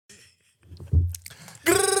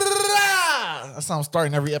That's how I'm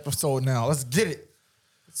starting every episode now. Let's get it.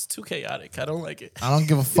 It's too chaotic. I don't like it. I don't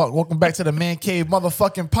give a fuck. Welcome back to the Mancave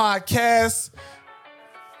motherfucking podcast.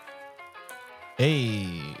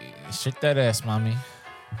 Hey, shake that ass, mommy.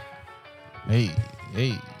 Hey.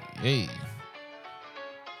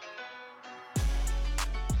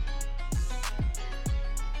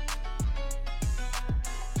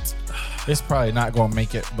 It's probably not gonna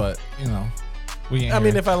make it, but you know, I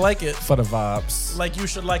mean, if I like it, for the vibes, like you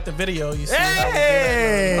should like the video. You see,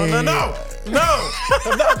 hey! how we do that. No,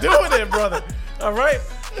 I'm not doing it, brother. All right,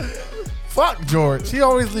 fuck George. He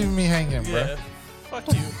always leaving me hanging, bro. Yeah, fuck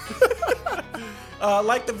you.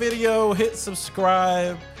 Like the video, hit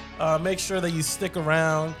subscribe. Make sure that you stick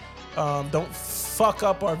around. Don't fuck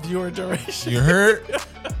up our viewer duration. You heard?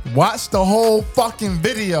 Watch the whole fucking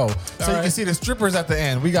video so you can see the strippers at the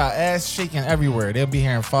end. We got ass shaking everywhere. They'll be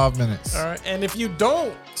here in 5 minutes. All right. And if you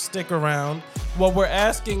don't stick around, what we're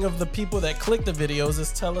asking of the people that click the videos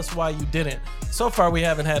is tell us why you didn't. So far, we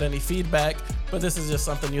haven't had any feedback, but this is just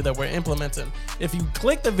something new that we're implementing. If you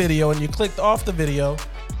click the video and you clicked off the video,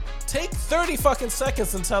 take 30 fucking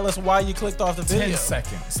seconds and tell us why you clicked off the video. 10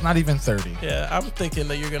 seconds. Not even 30. Yeah, I'm thinking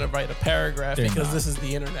that you're going to write a paragraph because this is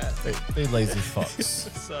the internet. They lazy fucks.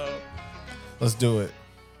 So let's do it.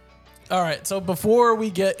 All right. So before we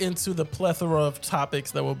get into the plethora of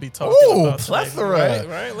topics that we'll be talking about today, plethora.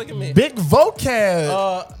 right? Look at me. Big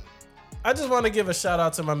vocab. I just want to give a shout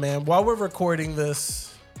out to my man. While we're recording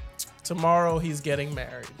this, tomorrow he's getting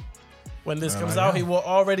married. When this comes out, he will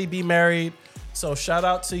already be married. So shout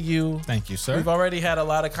out to you. Thank you, sir. We've already had a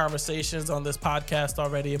lot of conversations on this podcast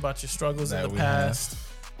already about your struggles in the past.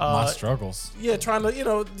 My struggles. Yeah, trying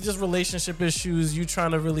to, just relationship issues. You trying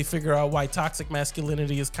to really figure out why toxic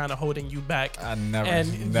masculinity is kind of holding you back. That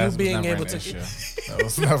was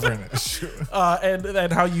never an issue.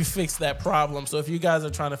 And how you fix that problem. So if you guys are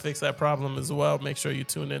trying to fix that problem as well, make sure you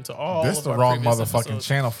tune into all. This is the wrong motherfucking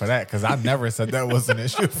channel for that because I never said that was an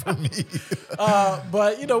issue for me.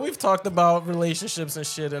 But we've talked about relationships and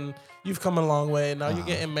shit, and you've come a long way. And now you're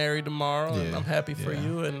getting married tomorrow, and I'm happy for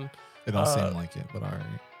you. And it don't seem like it, but all right.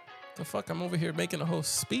 The fuck, I'm over here making a whole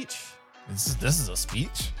speech. This is a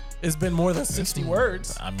speech? It's been more than 60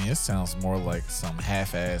 words. I mean, it sounds more like some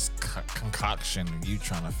half-ass concoction of you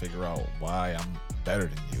trying to figure out why I'm better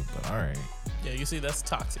than you, but all right. Yeah, you see, that's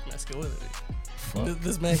toxic masculinity.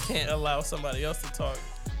 This man can't allow somebody else to talk.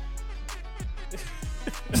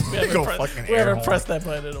 we haven't pressed that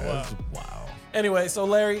button in a while. Wow. Anyway, so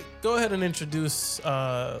Larry, go ahead and introduce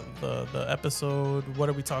the episode. What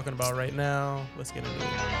are we talking about right now? Let's get into it.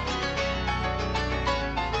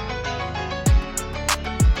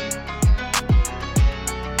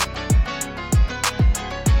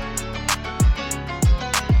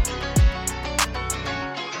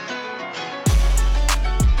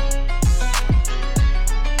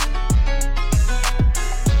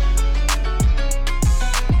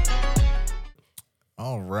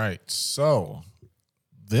 So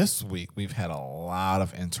this week we've had a lot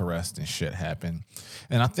of interesting shit happen,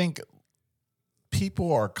 and I think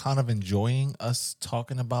people are kind of enjoying us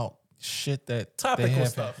talking about shit that topical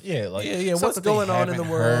stuff. Yeah, what's going on in the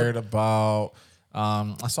world? Heard about.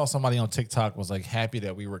 I saw somebody on TikTok was like happy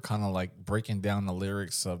that we were kind of like breaking down the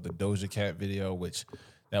lyrics of the Doja Cat video, which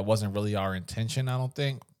that wasn't really our intention. I don't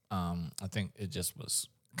think. I think it just was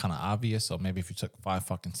kind of obvious, so maybe if you took 5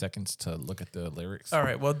 fucking seconds to look at the lyrics. All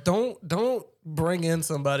right, well, don't bring in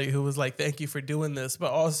somebody who was like, thank you for doing this,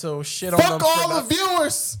 but also shit on them. Fuck all the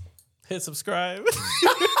viewers. Hit subscribe.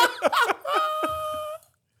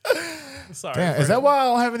 Sorry. Damn, is that why I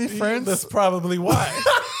don't have any friends? That's probably why.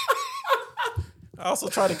 I also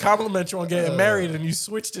tried to compliment you on getting married, and you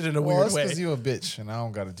switched it in a weird way. Because you a bitch, and I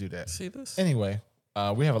don't got to do that. See this? Anyway,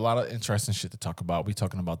 we have a lot of interesting shit to talk about. We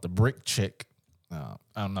talking about the brick chick.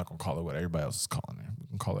 I'm not going to call it what everybody else is calling her. We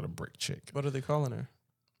can call it a brick chick. What are they calling her?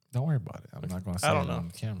 Don't worry about it. I'm not going to say it on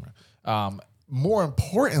the camera. More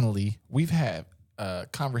importantly, we've had a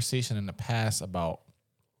conversation in the past about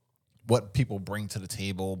what people bring to the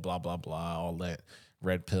table, blah, blah, blah, all that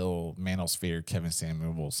red pill, manosphere, Kevin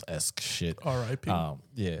Samuels-esque shit. R.I.P.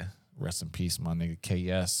 Yeah, rest in peace, my nigga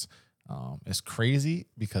KS. It's crazy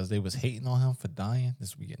because they was hating on him for dying.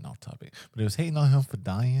 We getting off topic. But they was hating on him for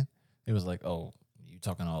dying. It was like, oh, you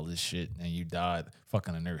talking all this shit and you died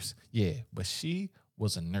fucking a nurse. Yeah, but she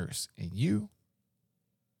was a nurse. And you're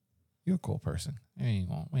a cool person. We ain't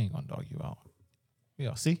gonna dog you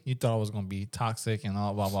out. See, you thought I was gonna be toxic and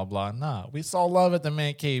all blah, blah, blah. Nah, we saw love at the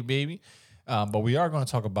Man Cave, baby. But we are going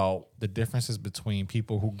to talk about the differences between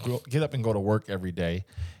people who get up and go to work every day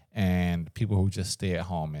and people who just stay at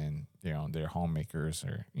home and they're homemakers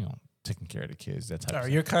or taking care of the kids. That type All of right,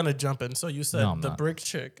 thing. you're kind of jumping. So you said No, I'm the not. brick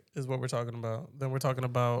chick is what we're talking about. Then we're talking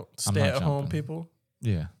about I'm not stay-at-home jumping. people.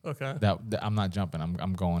 Yeah. Okay. That I'm not jumping.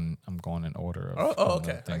 I'm going in order of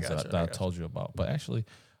Okay. the things I got you. that I told you about. But actually,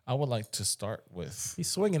 I would like to start with He's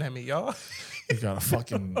swinging at me, y'all. you got a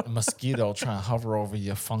fucking mosquito trying to hover over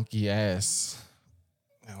your funky ass.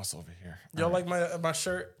 Now it's over here. Y'all All right. like my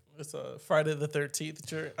shirt? It's a Friday the 13th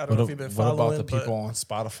shirt. I don't know if you've been following. What about the but- people on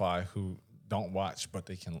Spotify who don't watch but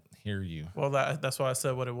they can hear you? Well, that's why I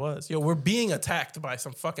said what it was. Yo, we're being attacked by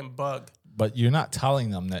some fucking bug. But you're not telling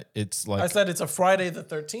them that it's like I said it's a Friday the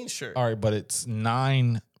 13th shirt. all right, but it's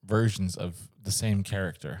 9 versions of the same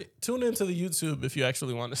character. Tune into the YouTube if you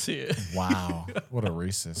actually want to see it. Wow, what a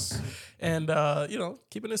racist. And,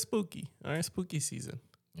 keeping it spooky. All right, spooky season.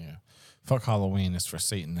 Yeah, fuck Halloween. It's for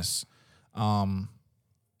Satanists.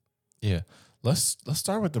 Yeah, let's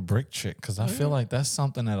start with the brick chick because I feel like that's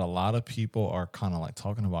something that a lot of people are kind of like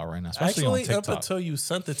talking about right now, especially Actually, on TikTok. up until you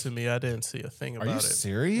sent it to me, I didn't see a thing Are about you it.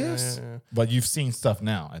 serious? Yeah. But you've seen stuff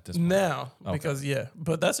now at this point. Now, Okay. because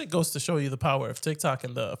but it goes to show you the power of TikTok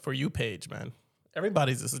and the For You page, man.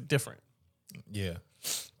 Everybody's is different. Yeah,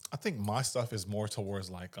 I think my stuff is more towards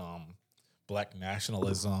like black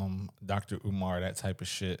nationalism, Dr. Umar, that type of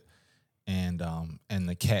shit, and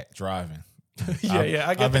the cat driving. I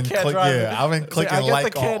get the cat driving. driving. Yeah, I've been clicking I get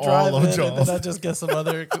like the cat on all of driving, and Jones. then I just get some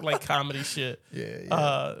other like comedy shit.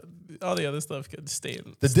 Yeah. All the other stuff could stay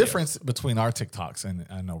in. The difference between our TikToks, and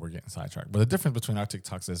I know we're getting sidetracked, but the difference between our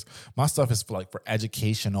TikToks is my stuff is for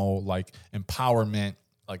educational, like empowerment,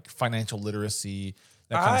 like financial literacy.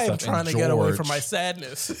 That kind of I'm stuff. trying And to get away George- from my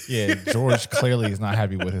sadness. Yeah, George clearly is not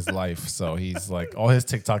happy with his life, so he's like, all his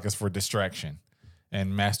TikTok is for distraction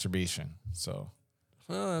and masturbation. So,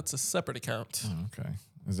 Well, that's a separate account. okay,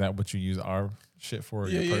 is that what you use our shit for?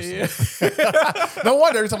 Your Yeah. No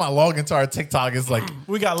wonder every time I log into our TikTok, it's like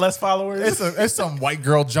We got less followers. it's some white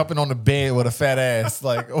girl jumping on the bed with a fat ass.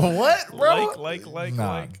 Like what, bro?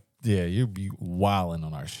 Like. Yeah, you be wilding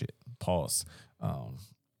on our shit. Pause.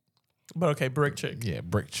 But okay, brick chick. Yeah,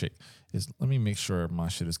 brick chick. Let me make sure my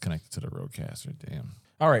shit is connected to the roadcaster. Damn.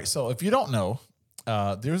 All right, so if you don't know,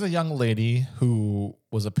 there's a young lady who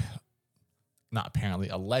was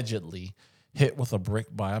allegedly hit with a brick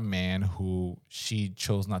by a man who she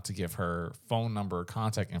chose not to give her phone number or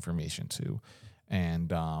contact information to.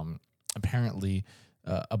 And apparently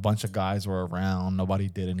a bunch of guys were around. Nobody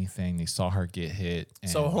did anything. They saw her get hit.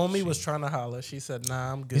 And So homie was trying to holler. She said,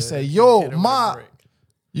 "Nah, I'm good." He said, Hit "Yo, her with a ma, brick.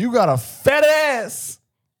 you got a fat ass."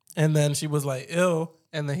 And then she was like, "Ew."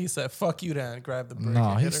 And then he said, "Fuck you," then grabbed the brick No,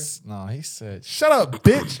 and hit her. he said, "Shut up,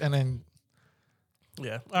 bitch." And then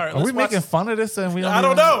Yeah. All right. are we making fun of this? And we I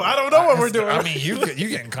don't know. I don't know what we're doing. I mean, you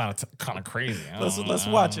getting kind of crazy. Let's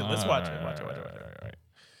watch it. Let's watch it. Watch it.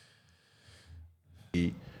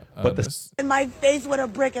 But in my face with a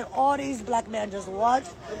brick, and all these black men just watch,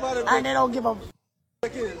 and they don't give a.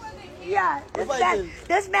 Yeah,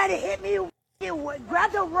 this man hit me, he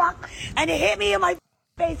grabbed a rock, and he hit me in my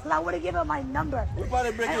face because I would have given him my number.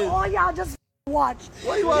 And all y'all just watch.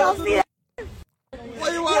 Y'all see that?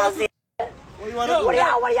 Y'all see that? What do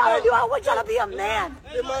y'all do? I want y'all to be a man.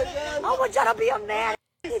 I want y'all to be a man.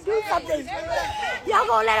 Do something. Y'all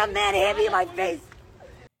gonna let a man hit me in my face?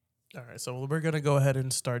 All right. So we're going to go ahead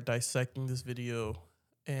and start dissecting this video.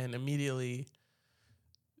 And immediately,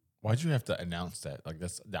 Why'd you have to announce that? Like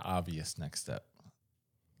that's the obvious next step.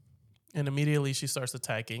 she starts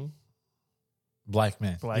attacking Black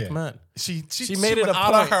men. black men. She made it went a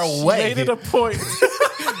out point. of her She way. made it a point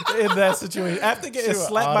in that situation. After getting went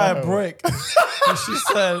slapped out by of a her brick, and she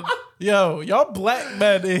said, "Yo, y'all black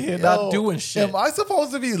men in here not doing shit." Am I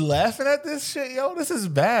supposed to be laughing at this shit? Yo, this is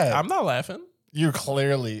bad. I'm not laughing You're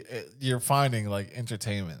finding like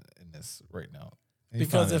entertainment in this right now. You're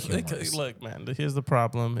because finding if humorous. look, man, here's the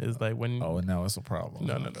problem: is like when Oh, no, it's a problem.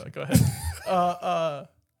 no, go ahead.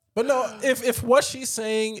 But no, if what she's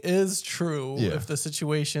saying is true, Yeah. if the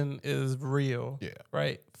situation is real, Yeah.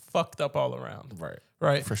 right, fucked up all around,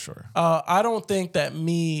 Right. For sure. I don't think that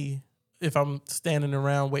if I'm standing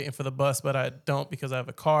around waiting for the bus, but I don't because I have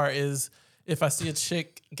a car, is if I see a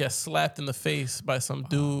chick get slapped in the face by some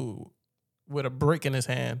dude with a brick in his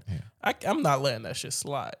hand, I'm not letting that shit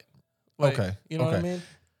slide. Like, Okay. You know what I mean?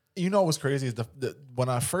 You know what's crazy is when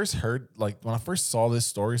I first saw this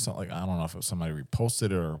story, something like I don't know if it was somebody reposted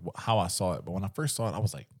it or how I saw it, but when I first saw it, I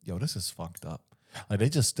was like, "Yo, this is fucked up." Like they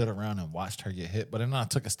just stood around and watched her get hit, but then I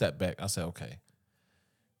took a step back. I said, "Okay,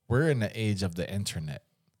 we're in the age of the internet,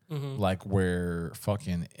 like where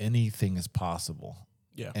fucking anything is possible,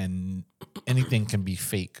 Yeah. and anything can be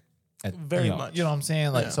fake Very you know, much. You know what I'm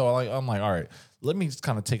saying? Like, Yeah. so like, I'm like, all right, let me just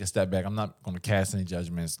kind of take a step back. I'm not going to cast any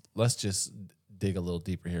judgments. Let's just dig a little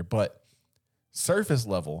deeper here. But surface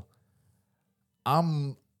level,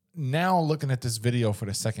 I'm now looking at this video for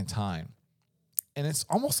the second time, and it's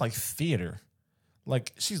almost like theater.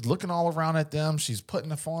 Like, she's looking all around at them. She's putting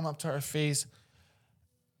the phone up to her face.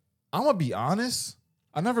 I'm going to be honest.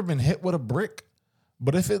 I've never been hit with a brick,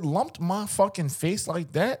 but if it lumped my fucking face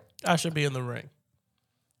like that, I should be in the ring.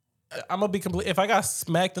 I'm going to be complete. If I got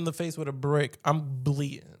smacked in the face with a brick, I'm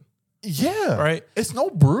bleeding. yeah. Right? It's no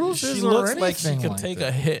bruises She or looks anything like she can like take that.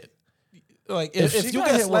 a hit. Like, If if she you got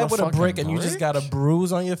get hit slapped with with a a brick fucking and you just got a brick?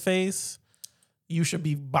 bruise on your face, you should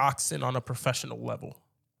be boxing on a professional level.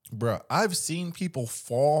 Bruh, I've seen people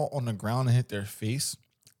fall on the ground and hit their face,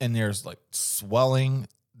 and there's like swelling,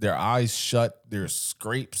 their eyes shut, there's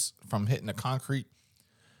scrapes from hitting the concrete.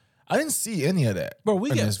 I didn't see any of that. Bro,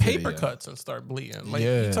 we in get this paper video. cuts and start bleeding. Like,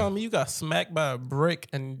 Yeah. you telling me you got smacked by a brick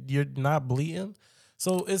and you're not bleeding?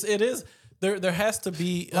 So it is there has to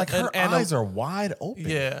be Like, her eyes are wide open.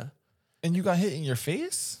 Yeah. And you got hit in your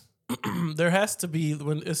face? There has to be,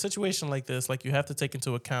 when a situation like this, like, you have to take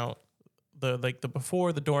into account the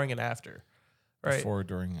before, the during, and after. Right. Before,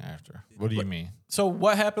 during, and after. What do you mean? So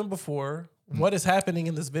what happened before, what is happening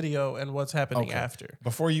in this video, and what's happening Okay. after?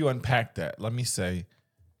 Before you unpack that, let me say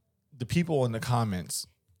the people in the comments,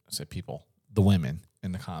 the women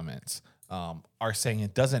in the comments are saying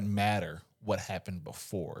it doesn't matter what happened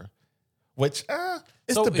before, which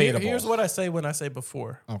is So debatable. here's what I say when I say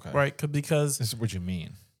before. Okay. Right? Because This is what you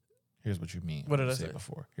mean. Here's what you mean. What did when I you say?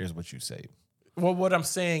 before? Here's what you say. what I'm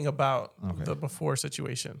saying about Okay. the before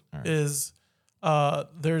situation All right. is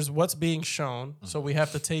there's what's being shown. So we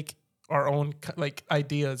have to take our own like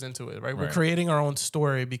ideas into it, right? We're Right. creating our own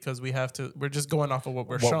story because we're just going off of what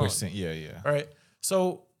we're What shown. we're saying. Yeah. Right.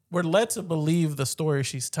 So we're led to believe the story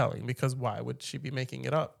she's telling, because why would she be making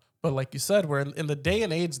it up? But like you said, we're in the day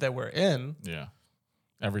and age that we're in. Yeah.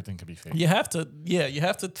 Everything could be fake. You have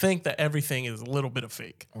to think that everything is a little bit of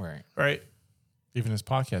fake. Right. Right. Even this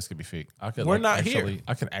podcast could be fake. We're not here.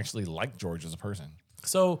 I could actually like George as a person.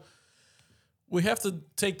 So we have to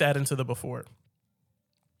take that into the before.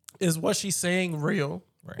 Is what she's saying real?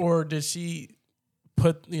 Right. Or did she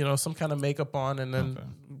put, some kind of makeup on and then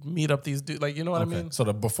meet up these dudes? Like, you know what I mean? So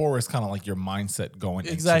the before is kind of like your mindset going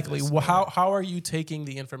Exactly. into this. Well, how are you taking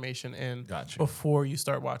the information in Gotcha. before you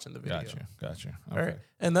start watching the video? Got you. All Okay. right.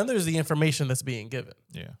 And then there's the information that's being given.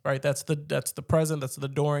 Yeah. Right. That's the present, that's the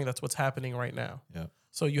during, that's what's happening right now. Yeah.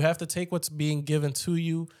 So you have to take what's being given to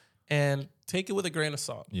you and take it with a grain of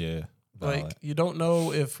salt. Yeah. Like, Valid. you don't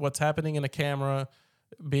know if what's happening in a camera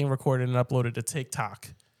being recorded and uploaded to TikTok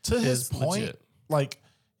To his is point, legit. like,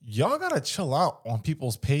 y'all gotta chill out on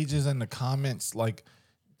people's pages and the comments, like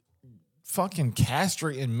fucking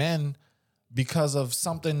castrating men because of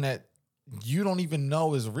something that you don't even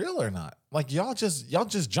know is real or not. Like, y'all just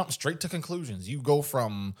jump straight to conclusions. You go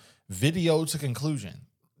from video to conclusion.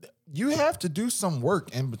 You have to do some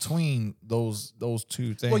work in between those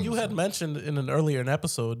two things. Well, you had mentioned in an earlier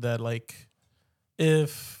episode that, like,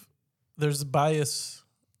 if there's bias,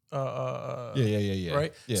 yeah.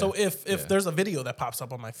 right? Yeah. So if there's a video that pops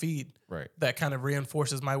up on my feed, Right. that kind of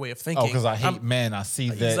reinforces my way of thinking. Oh, because I hate men. I see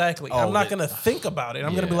that. Exactly. Oh, I'm not that- gonna think about it.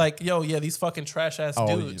 I'm gonna be Yeah. like, yo, yeah, these fucking trash ass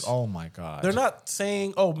dudes. Oh my God. They're not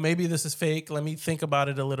saying, oh, maybe this is fake. Let me think about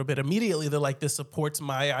it a little bit. Immediately, they're like, this supports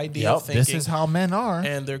my idea of thinking. This is how men are.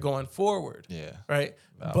 And they're going forward. Yeah. Right.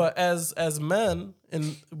 But as men,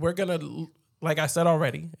 and we're gonna, like I said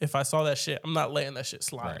already, if I saw that shit, I'm not letting that shit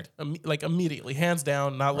slide. Like, immediately, hands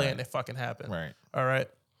down, not letting it fucking happen. Right. All right.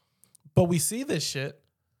 But we see this shit,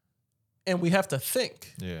 and we have to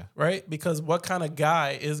think. Yeah. Right? Because what kind of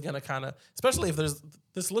guy is gonna especially if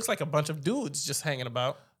this looks like a bunch of dudes just hanging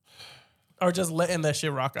about, or just letting that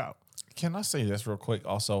shit rock out. Can I say this real quick?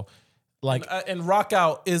 Also, like, And rock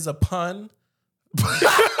out is a pun.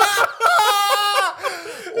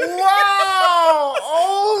 wow!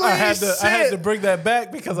 Holy I had to bring that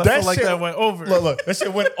back because I feel like shit- that went over. Look, that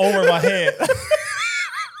shit went over my head.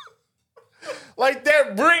 Like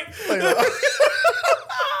that brick.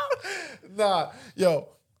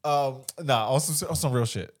 On some real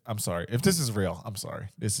shit. I'm sorry. If this is real, I'm sorry.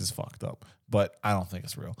 This is fucked up. But I don't think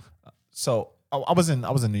it's real. So I was in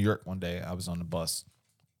New York one day. I was on the bus,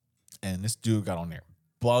 and this dude got on there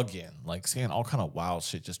bugging, like saying all kind of wild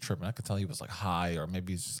shit, just tripping. I could tell he was like high, or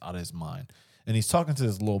maybe he's just out of his mind. And he's talking to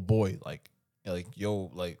this little boy, like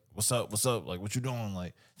yo, like what's up, like what you doing,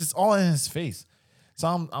 like just all in his face. So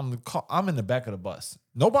I'm in the back of the bus.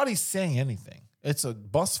 Nobody's saying anything. It's a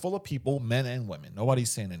bus full of people, men and women. Nobody's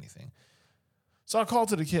saying anything. So I called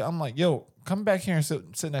to the kid. I'm like, yo, come back here and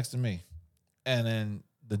sit next to me. And then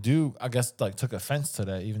the dude, I guess, like took offense to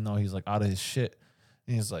that, even though he's like out of his shit.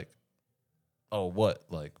 And he's like, oh, what?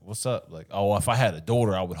 Like, what's up? Like, oh, if I had a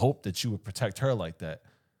daughter, I would hope that you would protect her like that.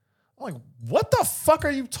 I'm like, what the fuck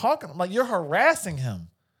are you talking? Like, you're harassing him.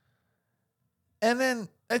 And then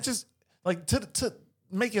it just, like, to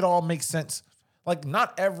make it all make sense, like,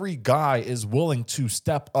 not every guy is willing to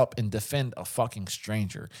step up and defend a fucking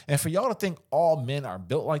stranger. And for y'all to think all men are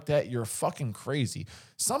built like that, you're fucking crazy.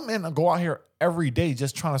 Some men go out here every day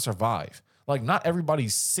just trying to survive. Like, not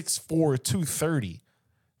everybody's 6'4", 230.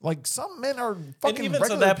 Like, some men are fucking and even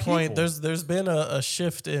regular to that people. point, there's been a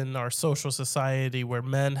shift in our social society where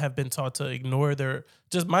men have been taught to ignore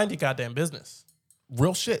just mind your goddamn business.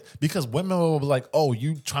 Real shit. Because women will be like, oh,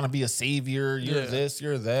 you trying to be a savior, you're this,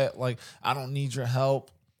 you're that. Like, I don't need your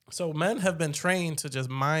help. So men have been trained to just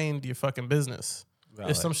mind your fucking business. Right.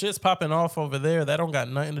 If some shit's popping off over there, that don't got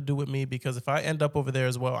nothing to do with me, because if I end up over there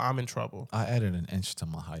as well, I'm in trouble. I added an inch to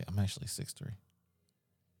my height. I'm actually 6'3".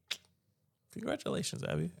 Congratulations,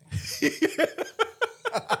 Abby.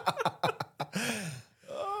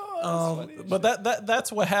 But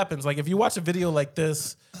that's what happens. Like, if you watch a video like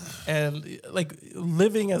this, and like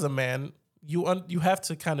living as a man, you have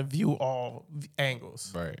to kind of view all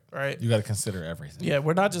angles. Right. You got to consider everything. Yeah,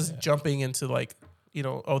 we're not just jumping into like,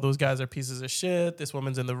 oh, those guys are pieces of shit. This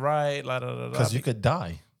woman's in the right. Because you could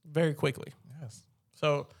die very quickly. Yes.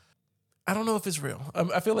 So I don't know if it's real.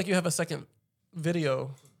 I feel like you have a second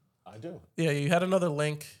video. I do. Yeah, you had another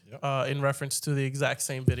link in reference to the exact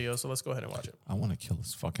same video. So let's go ahead and watch it. I want to kill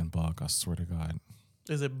this fucking bug. I swear to God.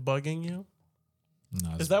 Is it bugging you?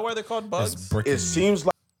 No. Is that why they're called bugs? It seems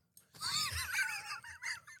like.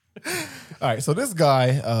 All right. So this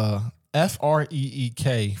guy,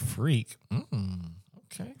 Freek. Freak.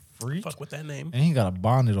 Okay. Freak. Fuck with that name. And he got a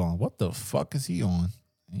bonnet on. What the fuck is he on?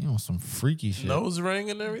 He on some freaky shit. Nose ring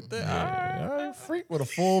and everything. Yeah. All right. Freak with a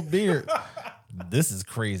full beard. This is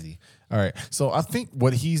crazy. All right. So I think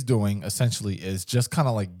what he's doing essentially is just kind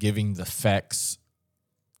of like giving the facts,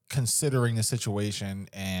 considering the situation,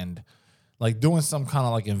 and like doing some kind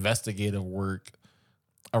of like investigative work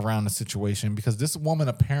around the situation, because this woman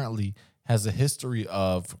apparently has a history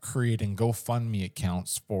of creating GoFundMe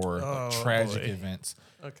accounts for tragic events.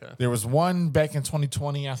 Okay. There was one back in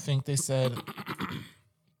 2020, I think they said,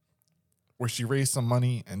 where she raised some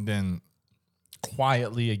money, and then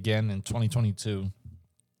quietly again in 2022.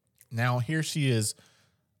 Now here she is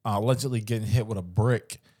allegedly getting hit with a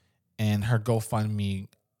brick, and her GoFundMe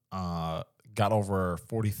got over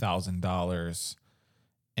 $40,000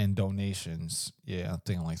 in donations. Yeah, I'm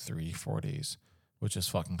thinking like 3-4 days, which is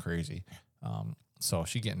fucking crazy. So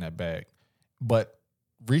she getting that bag. But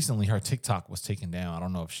recently her TikTok was taken down. I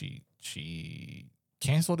don't know if she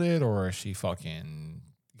canceled it or if she fucking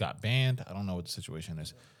got banned. I don't know what the situation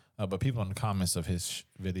is. But people in the comments of his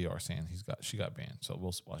video are saying she got banned. So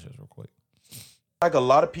we'll watch this real quick. Like a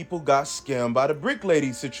lot of people got scammed by the brick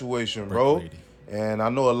lady situation, bro. And I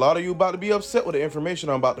know a lot of you about to be upset with the information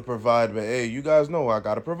I'm about to provide, but hey, you guys know I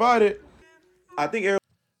gotta provide it. I think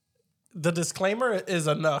the disclaimer is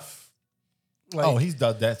enough. Like, he's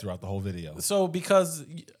done that throughout the whole video. So because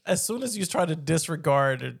as soon as you try to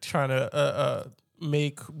disregard or trying to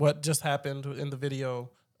make what just happened in the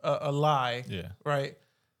video a lie, right?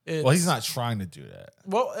 Well, he's not trying to do that.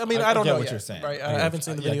 Well, I mean, I don't know what yet, you're saying. Right? I haven't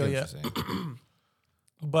seen the video yet.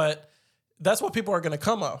 But that's what people are going to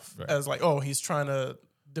come off as, like, oh, he's trying to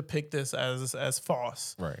depict this as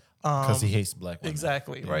false. Right. Because he hates black women.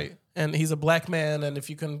 Exactly, right. And he's a black man, and if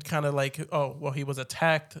you can kind of like, oh, well, he was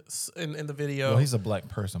attacked in the video. Well, he's a black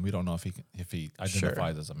person. We don't know if he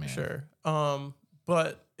identifies as a man. Sure.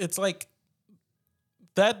 But it's like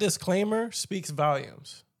that disclaimer speaks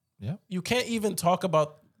volumes. Yeah. You can't even talk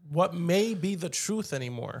about what may be the truth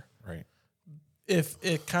anymore. Right. If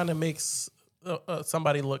it kind of makes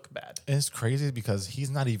somebody look bad. And it's crazy because he's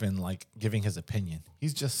not even like giving his opinion.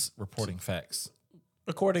 He's just reporting facts.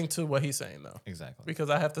 According to what he's saying, though. Exactly. Because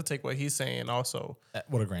I have to take what he's saying also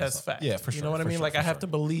what a grain as fact. Yeah, for sure. You know what I mean? Like, I have to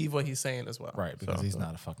believe what he's saying as well. Right, because he's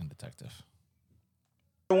not a fucking detective.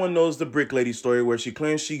 Everyone knows the brick lady story where she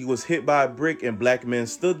claims she was hit by a brick and black men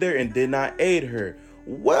stood there and did not aid her.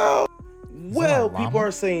 Well, people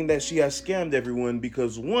are saying that she has scammed everyone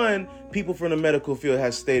because, one, people from the medical field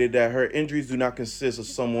has stated that her injuries do not consist of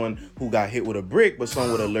someone who got hit with a brick, but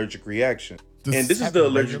someone with an allergic reaction. And this is the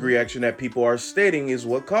allergic reaction that people are stating is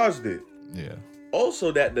what caused it. Yeah.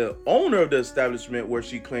 Also, that the owner of the establishment where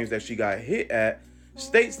she claims that she got hit at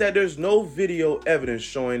states that there's no video evidence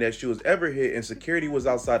showing that she was ever hit and security was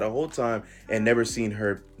outside the whole time and never seen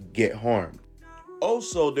her get harmed.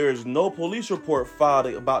 Also, there's no police report filed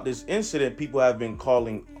about this incident. People have been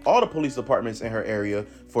calling all the police departments in her area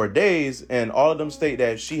for days, and all of them state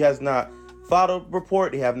that she has not filed a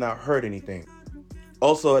report. They have not heard anything.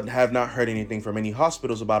 Also, have not heard anything from any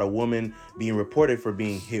hospitals about a woman being reported for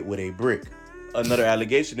being hit with a brick. Another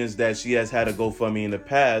allegation is that she has had a GoFundMe in the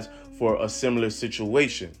past for a similar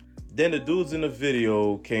situation. Then the dudes in the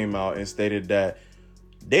video came out and stated that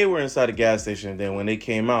they were inside a gas station, and then when they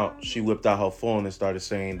came out, she whipped out her phone and started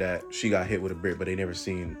saying that she got hit with a brick, but they never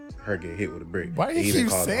seen her get hit with a brick. Why do you keep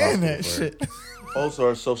saying that shit? Also,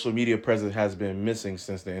 her social media presence has been missing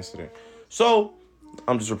since the incident. So,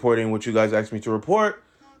 I'm just reporting what you guys asked me to report.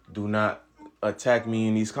 Do not attack me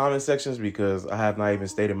in these comment sections because I have not even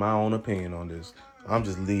stated my own opinion on this. I'm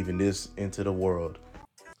just leaving this into the world.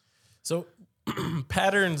 So,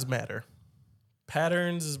 patterns matter.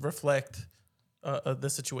 Patterns reflect the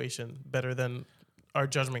situation better than our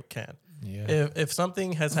judgment can. Yeah. If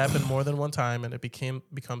something has happened more than one time and it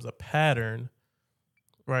becomes a pattern,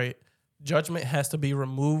 right? Judgment has to be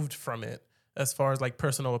removed from it as far as like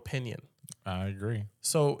personal opinion. I agree.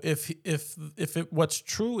 So if what's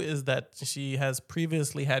true is that she has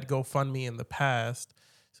previously had GoFundMe in the past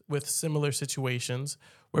with similar situations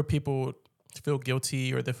where people feel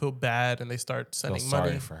guilty or they feel bad and they start sending money.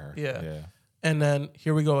 Sorry for her. Yeah. And then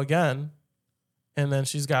here we go again. And then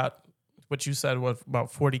she's got what you said, what,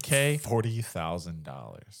 about $40K?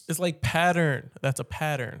 $40,000. It's like pattern. That's a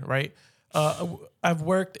pattern, right? I've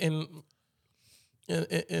worked in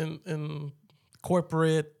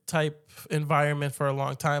corporate type environment for a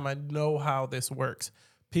long time. I know how this works.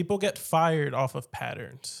 People get fired off of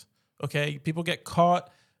patterns, okay? People get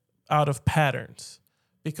caught out of patterns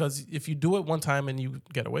because if you do it one time and you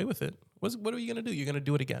get away with it, what are you going to do? You're going to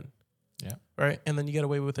do it again. Yeah. Right. And then you get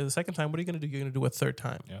away with it the second time. What are you going to do? You're going to do it a third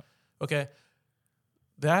time. Yeah. Okay.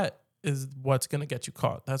 That is what's going to get you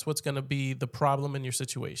caught. That's what's going to be the problem in your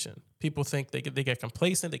situation. People think they get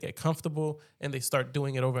complacent, they get comfortable, and they start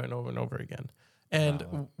doing it over and over and over again.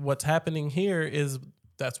 And what's happening here is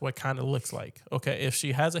that's what kind of looks like. Okay. If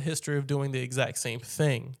she has a history of doing the exact same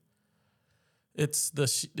thing,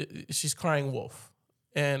 she's crying wolf.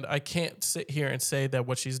 And I can't sit here and say that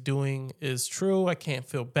what she's doing is true. I can't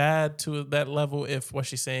feel bad to that level if what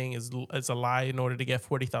she's saying is a lie in order to get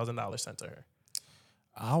 $40,000 sent to her.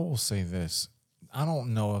 I will say this. I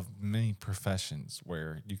don't know of many professions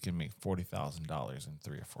where you can make $40,000 in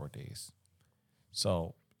 3 or 4 days.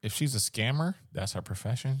 So if she's a scammer, that's her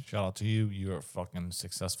profession. Shout out to you. You're a fucking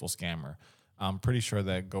successful scammer. I'm pretty sure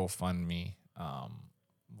that GoFundMe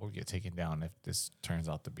will get taken down if this turns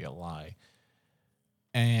out to be a lie.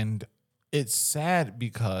 And it's sad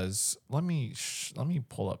because let me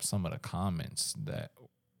pull up some of the comments that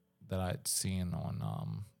I'd seen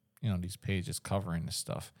on these pages covering this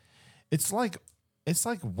stuff. It's like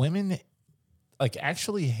women like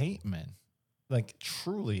actually hate men, like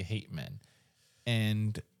truly hate men,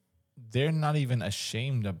 and they're not even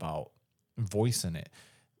ashamed about voicing it.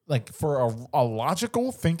 Like for a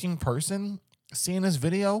logical thinking person seeing this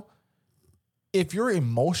video, if you're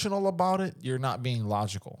emotional about it, you're not being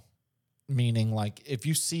logical. Meaning, like, if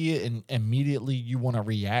you see it and immediately you want to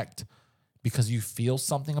react because you feel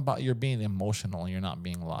something about it, you're being emotional and you're not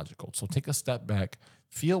being logical. So take a step back,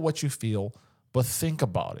 feel what you feel, but think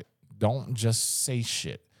about it. Don't just say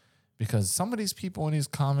shit. Because some of these people in these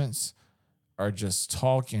comments are just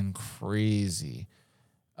talking crazy.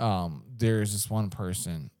 There's this one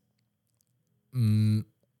person, Melomaniac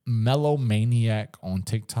on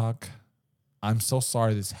TikTok. I'm so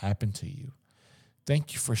sorry this happened to you.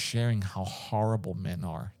 Thank you for sharing how horrible men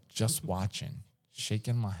are. Just watching.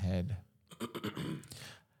 Shaking my head.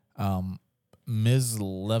 Ms.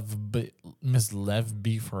 Levby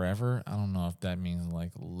Forever. I don't know if that means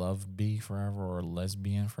like love be forever or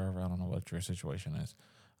lesbian forever. I don't know what your situation is.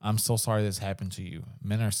 I'm so sorry this happened to you.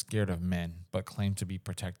 Men are scared of men, but claim to be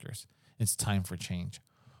protectors. It's time for change.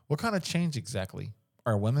 What kind of change exactly?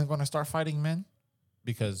 Are women going to start fighting men?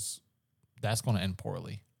 Because that's going to end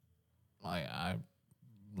poorly. I'm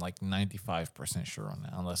like 95% sure on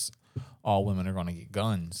that, unless all women are going to get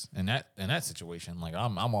guns. In that situation, like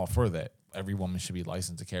I'm all for that. Every woman should be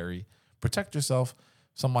licensed to carry. Protect yourself.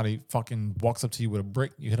 Somebody fucking walks up to you with a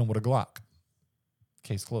brick, you hit him with a Glock.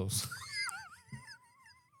 Case closed.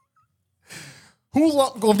 Who's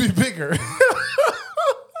going to be bigger?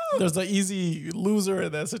 There's an easy loser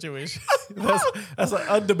in that situation. That's an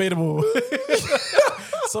undebatable.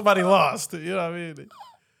 Somebody lost. You know what I mean?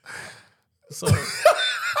 So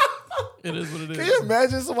it is what it is. Can you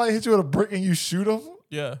imagine somebody hit you with a brick and you shoot them?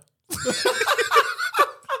 Yeah.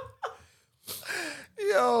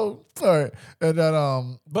 Yo, Yo, sorry. And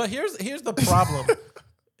then But here's the problem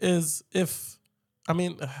is I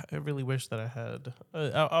really wish that I had.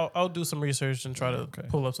 I'll do some research and try to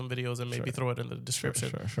pull up some videos and maybe throw it in the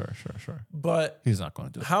description. Sure. But he's not going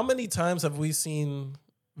to do it. How many times have we seen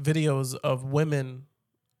videos of women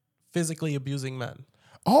physically abusing men?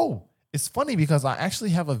 Oh, it's funny because I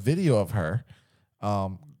actually have a video of her.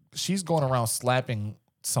 She's going around slapping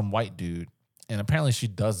some white dude, and apparently she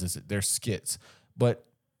does this. They're skits, but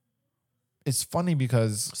it's funny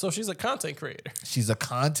because she's a content creator. She's a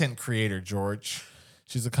content creator, George.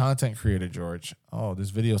 She's a content creator, George. Oh, this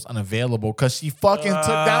video is unavailable because she fucking took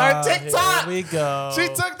down her TikTok. Here we go. She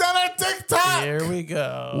took down her TikTok. Here we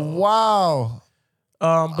go. Wow.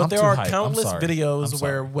 But there are countless videos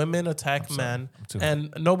where women attack men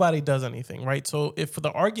and nobody does anything, right? So if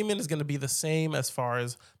the argument is going to be the same as far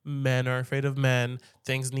as men are afraid of men,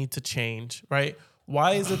 things need to change, right?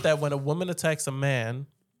 Why is it that when a woman attacks a man,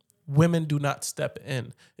 women do not step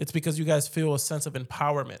in? It's because you guys feel a sense of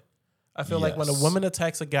empowerment. I feel like when a woman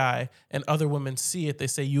attacks a guy and other women see it, they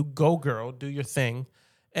say, you go girl, do your thing.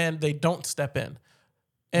 And they don't step in.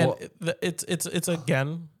 And it's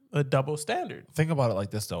again, a double standard. Think about it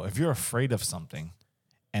like this, though. If you're afraid of something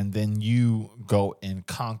and then you go and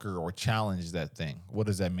conquer or challenge that thing, what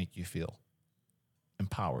does that make you feel?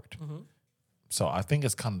 Empowered. Mm-hmm. So I think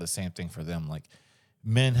it's kind of the same thing for them. Like,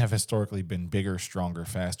 men have historically been bigger, stronger,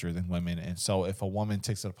 faster than women. And so if a woman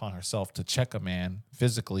takes it upon herself to check a man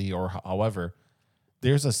physically or however,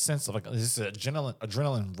 there's a sense of like this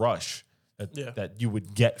adrenaline rush that you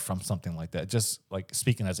would get from something like that. Just like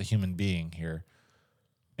speaking as a human being here.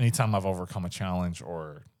 Anytime I've overcome a challenge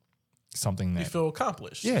or something that you feel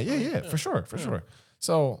accomplished. Yeah, for sure.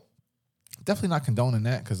 So definitely not condoning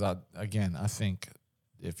that because I think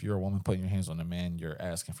if you're a woman putting your hands on a man, you're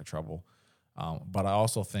asking for trouble. But I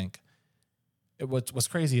also think what's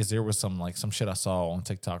crazy is there was some shit I saw on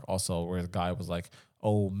TikTok also where the guy was like,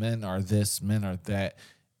 "Oh, men are this, men are that."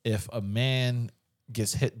 If a man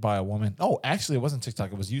gets hit by a woman, actually it wasn't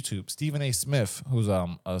TikTok, it was YouTube. Stephen A. Smith, who's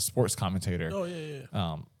a sports commentator,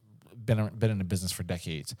 been in the business for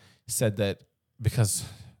decades, said that because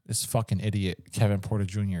this fucking idiot Kevin Porter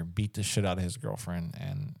Jr. beat the shit out of his girlfriend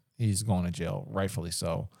and he's going to jail, rightfully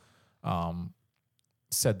so.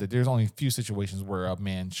 Said that there's only a few situations where a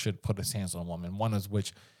man should put his hands on a woman. One is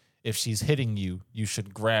which, if she's hitting you, you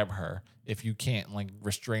should grab her. If you can't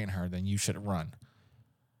restrain her, then you should run.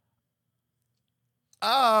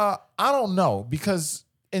 I don't know, because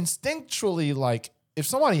instinctually, if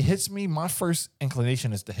somebody hits me, my first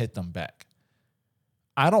inclination is to hit them back.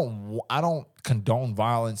 I don't condone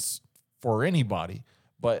violence for anybody,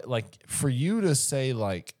 but for you to say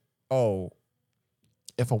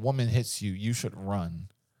if a woman hits you, you should run.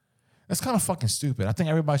 That's kind of fucking stupid. I think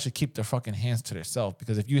everybody should keep their fucking hands to themselves,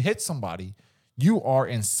 because if you hit somebody, you are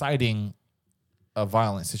inciting a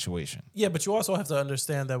violent situation. Yeah, but you also have to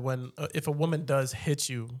understand that if a woman does hit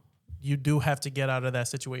you, you do have to get out of that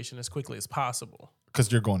situation as quickly as possible.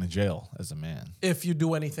 Because you're going to jail as a man. If you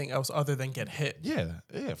do anything else other than get hit. Yeah,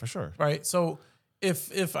 for sure. Right? So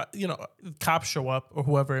if cops show up or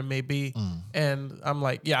whoever it may be, and I'm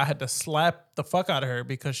like, I had to slap the fuck out of her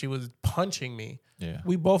because she was punching me. Yeah.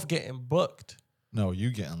 We both getting booked. No,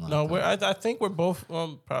 you getting locked up. I think we're both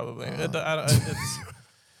probably.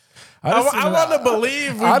 I want to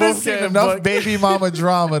believe I didn't see enough baby mama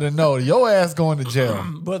drama to know your ass going to jail.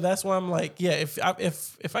 But that's why I'm like, if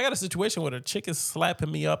I got a situation where a chick is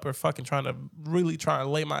slapping me up or fucking trying to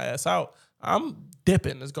lay my ass out, I'm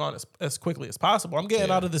dipping as quickly as possible. I'm getting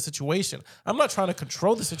out of the situation. I'm not trying to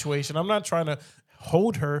control the situation. I'm not trying to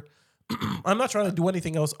hold her. I'm not trying to do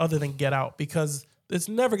anything else other than get out, because it's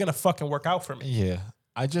never gonna fucking work out for me. Yeah,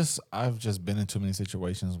 I've just been in too many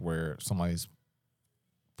situations where somebody's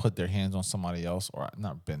put their hands on somebody else, or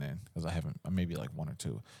not been in, because I haven't, maybe one or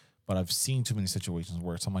two, but I've seen too many situations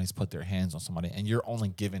where somebody's put their hands on somebody and you're only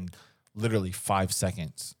given literally 5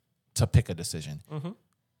 seconds to pick a decision. Mm-hmm.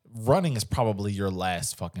 Running is probably your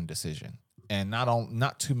last fucking decision. And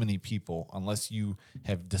not too many people, unless you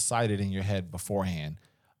have decided in your head beforehand,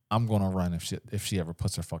 I'm going to run if she ever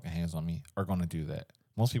puts her fucking hands on me, are going to do that.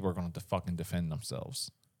 Most people are going to fucking defend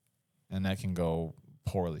themselves. And that can go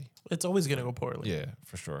poorly. It's always going to go poorly. Yeah,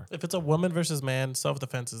 for sure. If it's a woman versus man,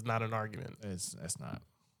 self-defense is not an argument. It's not.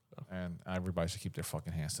 And everybody should keep their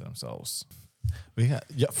fucking hands to themselves.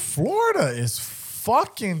 Florida is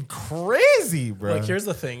fucking crazy, bro. Here's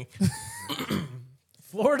the thing.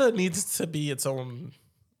 Florida needs to be its own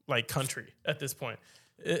country at this point.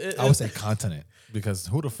 I would say continent, because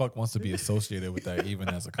who the fuck wants to be associated with that even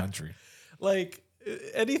as a country?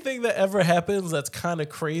 Anything that ever happens that's kind of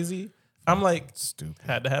crazy, I'm like, stupid.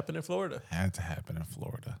 Had to happen in Florida. Had to happen in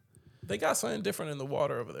Florida. They got something different in the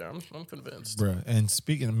water over there. I'm convinced. Bruh. And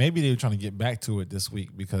speaking, maybe they were trying to get back to it this week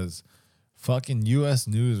because fucking U.S.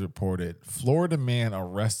 News reported Florida man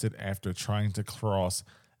arrested after trying to cross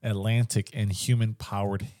Atlantic in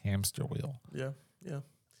human-powered hamster wheel. Yeah.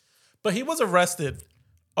 But he was arrested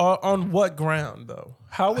on what ground, though?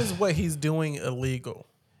 How is what he's doing illegal?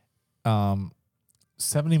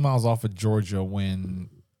 70 miles off of Georgia when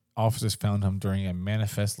officers found him during a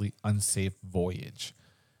manifestly unsafe voyage.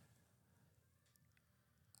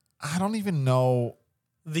 I don't even know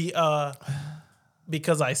the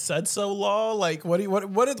because I said so law. Like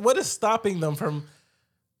what is stopping them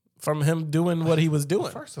from him doing what he was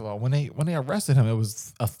doing? First of all, when they arrested him, it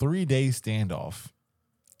was a 3-day standoff,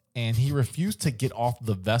 and he refused to get off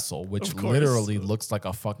the vessel, which literally looks like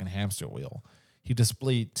a fucking hamster wheel. He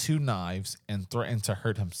displayed 2 knives and threatened to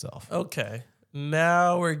hurt himself. Okay.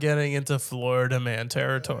 Now we're getting into Florida man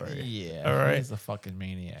territory. Yeah. All right. He's a fucking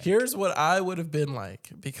maniac. Here's what I would have been like,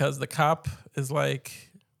 because the cop is like,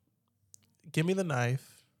 give me the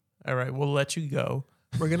knife. All right, we'll let you go.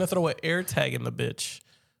 We're going to throw an air tag in the bitch.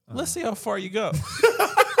 Let's see how far you go.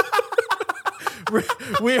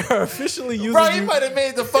 we are officially using Bro, you might have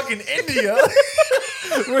made the fucking India.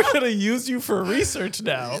 We're going to use you for research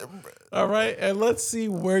now. All right, and let's see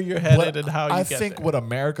where you're headed and how you get there. I think what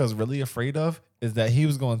America's really afraid of is that he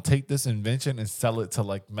was going to take this invention and sell it to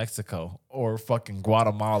like Mexico or fucking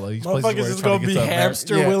Guatemala. Motherfuckers is going to be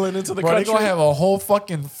hamster wheeling into the country. They're going to have a whole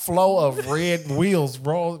fucking flow of red wheels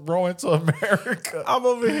roll into America. I'm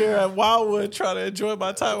over here at Wildwood trying to enjoy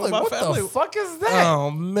my time with my family. What the fuck is that?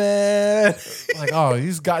 Oh, man. Like, oh,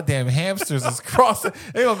 these goddamn hamsters is crossing.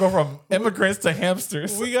 They're going to go from immigrants to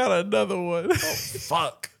hamsters. We got another one. Oh,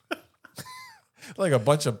 fuck. Like a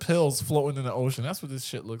bunch of pills floating in the ocean. That's what this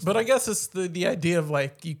shit looks like. But I guess it's the idea of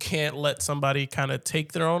like you can't let somebody kind of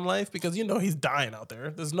take their own life because you know he's dying out there.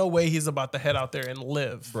 There's no way he's about to head out there and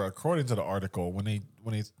live. Bro, according to the article, when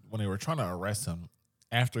they were trying to arrest him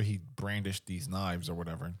after he brandished these knives or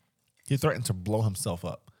whatever, he threatened to blow himself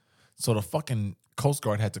up. So the fucking Coast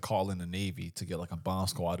Guard had to call in the Navy to get like a bomb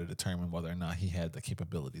squad to determine whether or not he had the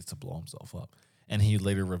capabilities to blow himself up. And he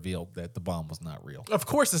later revealed that the bomb was not real. Of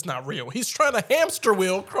course it's not real. He's trying to hamster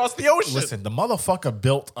wheel across the ocean. Listen, the motherfucker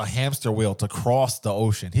built a hamster wheel to cross the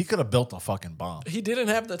ocean. He could have built a fucking bomb. He didn't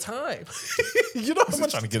have the time. You know how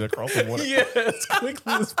much trying to get across the water. Yeah, as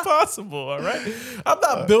quickly as possible, all right? I'm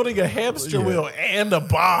not building a hamster wheel and a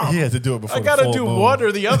bomb. He had to do it before I gotta the full do moon. one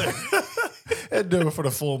or the other. Had to do it for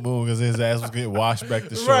the full moon because his ass was getting washed back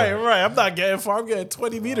to shore. Right. I'm not getting far. I'm getting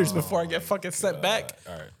 20 meters before I get fucking sent back.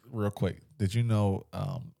 All right, real quick. Did you know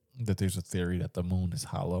that there's a theory that the moon is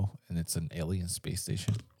hollow and it's an alien space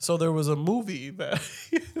station? So there was a movie that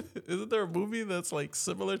isn't there a movie that's like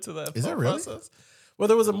similar to that? Is it really? Process? Well,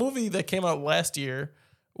 there was a movie that came out last year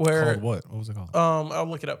where Called what? What was it called? I'll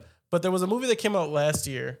look it up. But there was a movie that came out last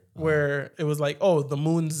year where it was like, oh, the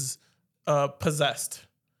moon's possessed.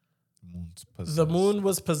 The moon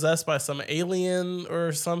was possessed by some alien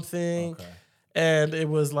or something. Okay. And it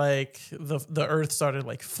was like the earth started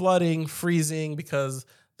like flooding, freezing because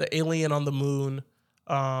the alien on the moon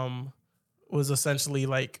was essentially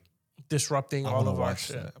like disrupting all of our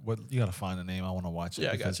shit. What, you got to find the name. I want to watch it.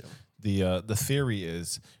 Yeah, I got you. The theory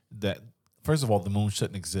is that, first of all, the moon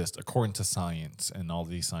shouldn't exist. According to science and all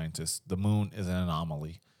these scientists, the moon is an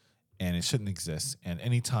anomaly and it shouldn't exist. And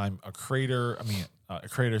anytime a crater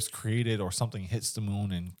is created or something hits the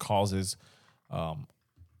moon and causes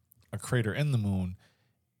a crater in the moon,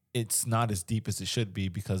 it's not as deep as it should be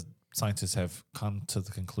because scientists have come to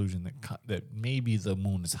the conclusion that maybe the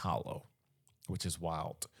moon is hollow, which is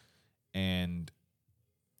wild. And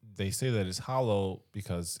they say that it's hollow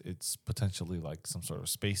because it's potentially like some sort of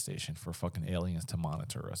space station for fucking aliens to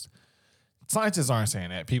monitor us. Scientists aren't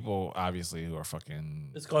saying that. People, obviously, who are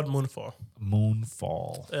fucking... It's called Moonfall.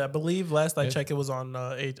 Moonfall. I believe last I checked, it was on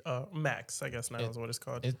Max, I guess now is what it's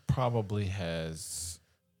called. It probably has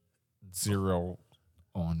 0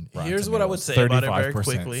 on Rotten Here's what I would say 35%. about it very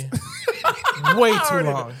quickly. Way too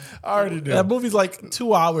long. I already did. That movie's like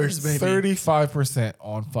 2 hours, maybe. 35%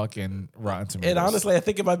 on fucking Rotten Tomatoes. And honestly, I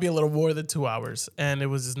think it might be a little more than 2 hours, and it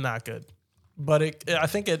was just not good. But I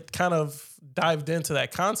think it kind of dived into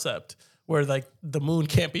that concept where like the moon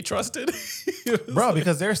can't be trusted. Bro,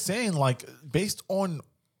 because they're saying like based on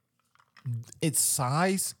its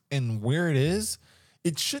size and where it is,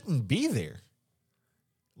 it shouldn't be there.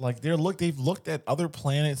 Like they've looked at other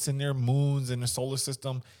planets and their moons in the solar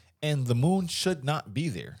system, and the moon should not be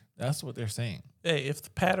there. That's what they're saying. Hey, if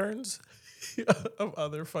the patterns of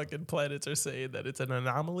other fucking planets are saying that it's an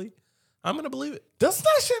anomaly, I'm going to believe it. Does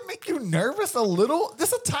that shit make you nervous a little?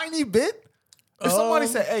 Just a tiny bit? If somebody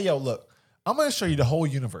said, hey, yo, look, I'm going to show you the whole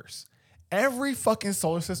universe. Every fucking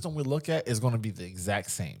solar system we look at is going to be the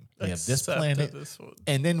exact same. We have this planet,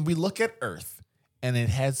 and then we look at Earth, and it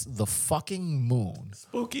has the fucking moon.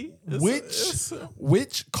 Spooky.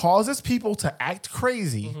 Which causes people to act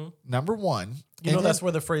crazy, number one. You know that's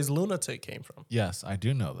where the phrase lunatic came from. Yes, I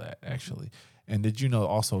do know that, actually. And did you know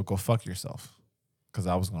also go fuck yourself? Because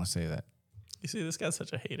I was going to say that. You see, this guy's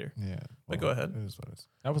such a hater. Yeah. But go ahead. It is what it is.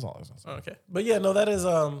 That was all I was going to say. Okay. But yeah, no, that is,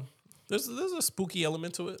 there's a spooky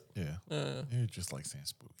element to it. Yeah. You're just like saying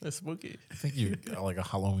spooky. It's spooky. I think you're like a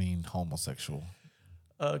Halloween homosexual.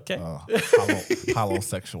 Okay.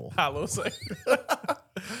 Holosexual.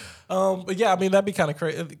 But yeah, I mean, that'd be kind of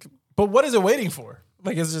crazy. But what is it waiting for?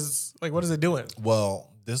 Like, it's just, like, what is it doing? Well,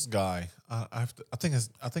 this guy, I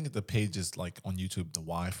think the page is like on YouTube, the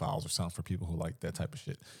Y Files or something for people who like that type of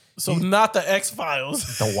shit. So not the X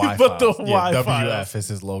Files, the Y but Files. the Y Files. WF is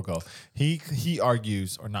his logo. He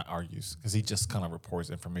argues, or not argues, because he just kind of reports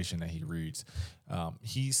information that he reads.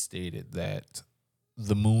 He stated that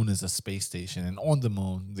the moon is a space station, and on the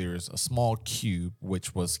moon there's a small cube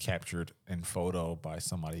which was captured in photo by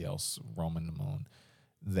somebody else roaming the moon.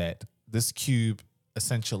 That this cube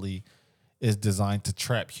essentially is designed to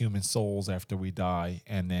trap human souls after we die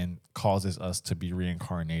and then causes us to be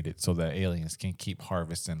reincarnated so that aliens can keep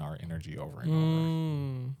harvesting our energy over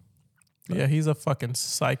and over. Yeah, he's a fucking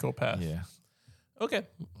psychopath. Yeah. Okay.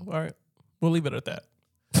 All right. We'll leave it at that.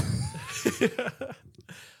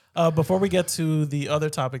 Before we get to the other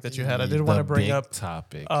topic that you had, I did want to bring up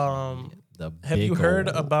topic. Have you heard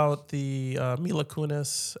about the Mila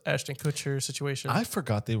Kunis, Ashton Kutcher situation? I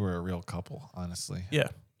forgot they were a real couple, honestly. Yeah.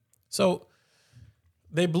 So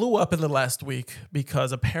they blew up in the last week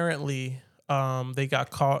because apparently they got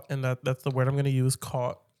caught, and that's the word I'm going to use,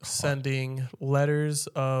 caught sending letters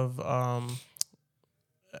of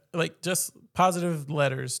like just positive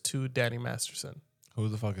letters to Danny Masterson. Who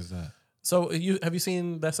the fuck is that? So have you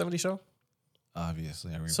seen That 70s Show?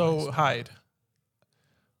 Obviously. So Hyde.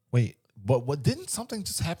 Wait, but what didn't something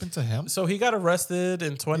just happen to him? So he got arrested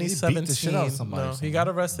in 2017. He beat the shit out of somebody. No, he got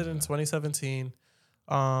arrested in 2017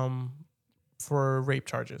 for rape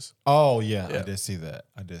charges. Oh, yeah. I did see that.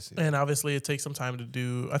 And obviously it takes some time to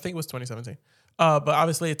do, I think it was 2017. But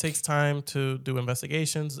obviously it takes time to do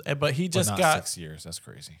investigations. But he just got 6 years. That's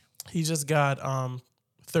crazy. He just got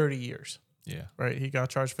 30 years. Yeah. Right. He got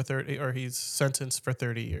charged for 30, or he's sentenced for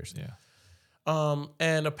 30 years. Yeah.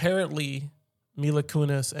 And apparently Mila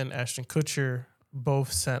Kunis and Ashton Kutcher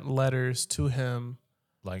both sent letters to him.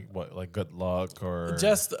 Like what? Like good luck or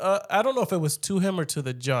just I don't know if it was to him or to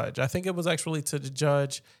the judge. I think it was actually to the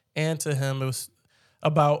judge and to him. It was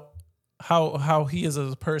about how he is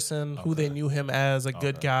as a person, who they knew him as a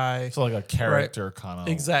good guy. So like a character kind of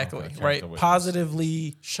exactly right. Witness.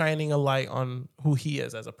 Positively shining a light on who he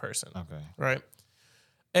is as a person. Okay. Right.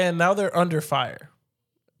 And now they're under fire,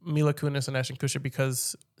 Mila Kunis and Ashton Kutcher,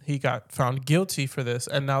 because he got found guilty for this,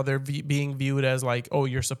 and now they're being viewed as like, oh,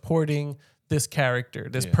 you're supporting this character,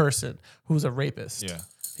 this person who's a rapist. Yeah.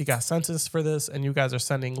 He got sentenced for this, and you guys are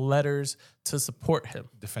sending letters to support him.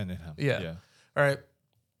 Defending him. Yeah. All right.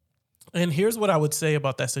 And here's what I would say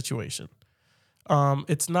about that situation.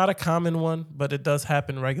 It's not a common one, but it does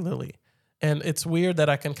happen regularly. And it's weird that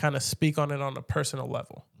I can kind of speak on it on a personal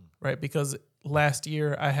level, right? Because last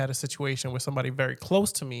year I had a situation where somebody very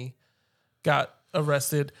close to me got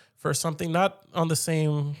arrested for something not on the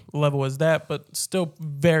same level as that, but still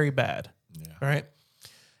very bad. Yeah. Right.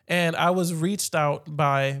 And I was reached out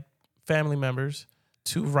by family members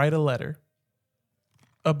to write a letter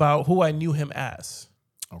about who I knew him as.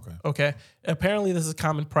 Okay. Apparently, this is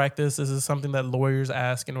common practice. This is something that lawyers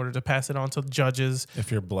ask in order to pass it on to judges. If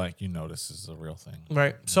you're black, you know this is a real thing.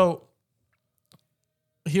 Right. So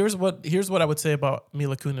here's what I would say about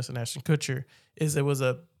Mila Kunis and Ashton Kutcher is it was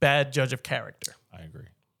a bad judge of character. I agree.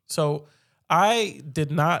 So I did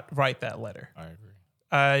not write that letter. I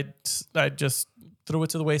agree. I just threw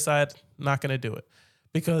it to the wayside. Not going to do it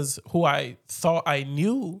because who I thought I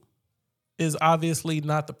knew is obviously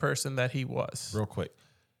not the person that he was. Real quick.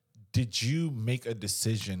 Did you make a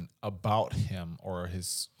decision about him or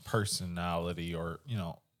his personality or,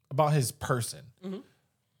 about his person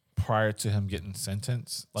prior to him getting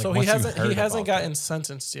sentenced? Like, so he hasn't gotten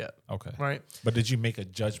sentenced yet. Okay. Right. But did you make a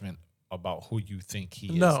judgment about who you think he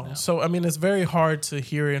is now? No. So, I mean, it's very hard to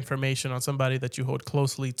hear information on somebody that you hold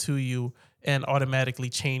closely to you and automatically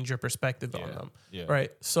change your perspective on them. Yeah.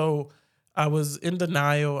 Right. So I was in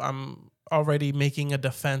denial. I'm already making a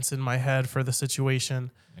defense in my head for the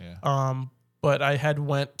situation. Yeah. but I had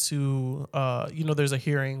went to, there's a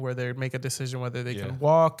hearing where they make a decision whether they can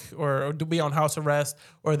walk or be on house arrest,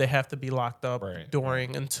 or they have to be locked up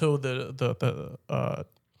until the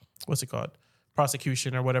what's it called?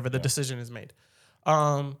 Prosecution or whatever the decision is made.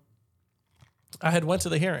 I had went to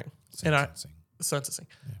the hearing. Sentencing.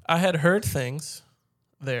 Yeah. I had heard things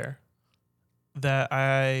there that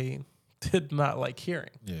I did not like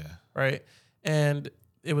hearing. Yeah. Right. And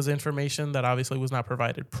it was information that obviously was not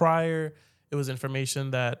provided prior. It was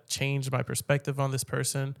information that changed my perspective on this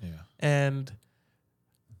person. Yeah. And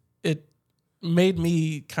it made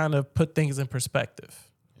me kind of put things in perspective.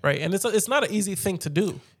 Yeah. Right. And it's not an easy thing to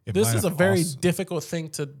do. This is a very difficult thing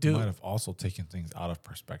to do. It might have also taken things out of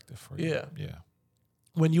perspective for you. Yeah. Yeah.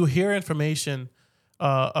 When you hear information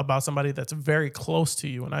about somebody that's very close to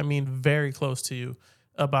you, and I mean very close to you,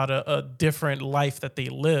 about a different life that they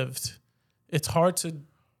lived, it's hard to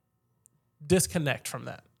disconnect from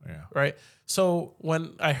that. Yeah. Right. So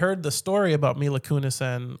when I heard the story about Mila Kunis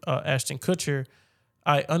and Ashton Kutcher,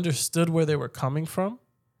 I understood where they were coming from.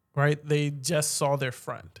 Right. They just saw their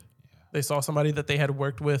friend. Yeah. They saw somebody that they had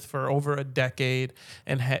worked with for over a decade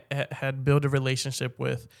and had built a relationship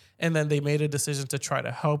with. And then they made a decision to try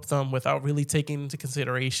to help them without really taking into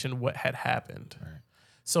consideration what had happened. Right.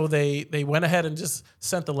 So they went ahead and just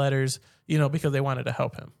sent the letters, because they wanted to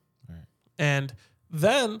help him. Right. And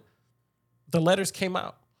then the letters came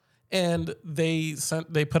out. And they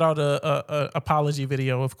put out a apology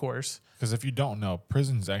video, of course. Because if you don't know,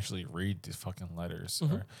 prisons actually read these fucking letters,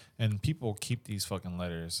 mm-hmm. And people keep these fucking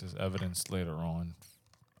letters as evidence later on.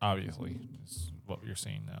 Obviously, is what you're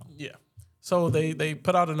seeing now. Yeah. So they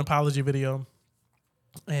put out an apology video,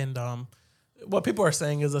 and what people are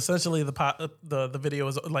saying is essentially the video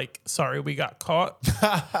is like, "Sorry, we got caught,"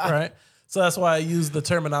 right? So that's why I use the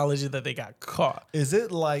terminology that they got caught. Is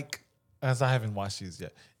it like, as I haven't watched these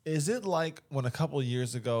yet? Is it like when a couple of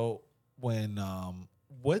years ago when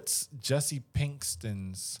what's Jesse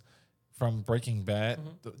Pinkston's from Breaking Bad,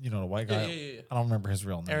 mm-hmm. The white guy? Yeah. I don't remember his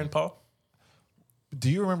real name. Aaron Paul. Do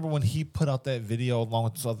you remember when he put out that video along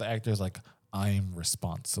with other actors like, I'm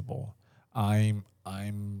responsible. I'm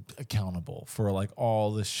accountable for like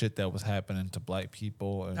all the shit that was happening to black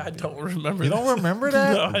people. And I don't remember. You don't remember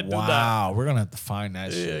that? No, I do not. Wow, we're gonna have to find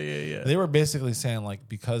that shit. Yeah. They were basically saying like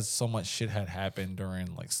because so much shit had happened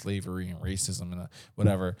during like slavery and racism and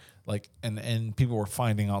whatever, like and people were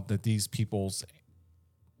finding out that these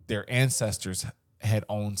their ancestors had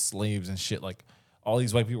owned slaves and shit. Like all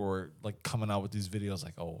these white people were like coming out with these videos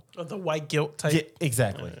like, the white guilt type. Yeah,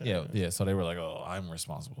 exactly. Yeah. So they were like, I'm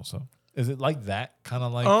responsible. So. Is it like that? Kind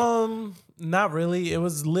of like? Not really. It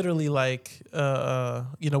was literally like,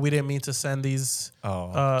 we didn't mean to send these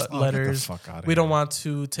letters. Get the fuck out of we don't want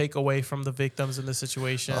to take away from the victims in this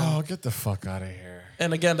situation. Oh, get the fuck out of here.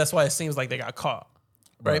 And again, that's why it seems like they got caught,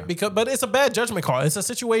 right? But it's a bad judgment call. It's a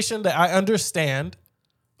situation that I understand,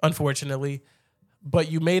 unfortunately,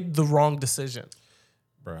 but you made the wrong decision.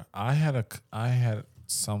 Bruh, I had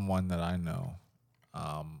someone that I know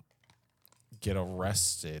get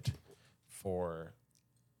arrested for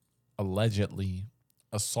allegedly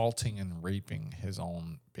assaulting and raping his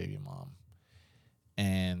own baby mom.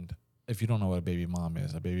 And if you don't know what a baby mom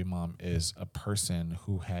is a person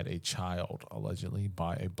who had a child allegedly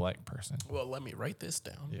by a black person. Well, let me write this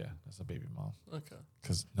down. Yeah, that's a baby mom. Okay.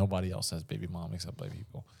 Because nobody else has baby mom except black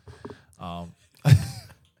people.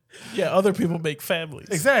 Yeah, other people make families.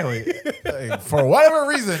 Exactly. For whatever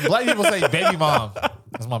reason, black people say baby mom.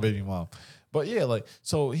 That's my baby mom. But yeah, like,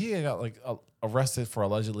 so he got like arrested for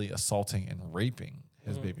allegedly assaulting and raping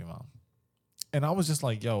his baby mom. And I was just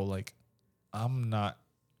like, yo, like,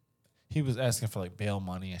 he was asking for like bail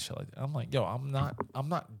money and shit like that. I'm like, yo, I'm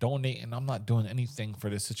not donating. I'm not doing anything for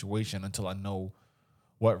this situation until I know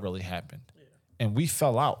what really happened. Yeah. And we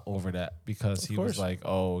fell out over that because he was like,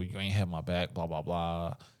 oh, you ain't have my back, blah, blah,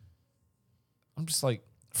 blah. I'm just like,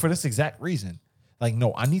 for this exact reason. Like,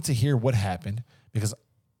 no, I need to hear what happened because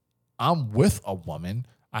I'm with a woman.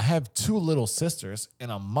 I have 2 little sisters and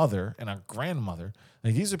a mother and a grandmother.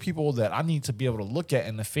 Like, these are people that I need to be able to look at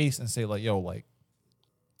in the face and say, like, yo, like,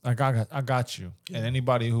 I got you. Yeah. And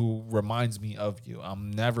anybody who reminds me of you, I'm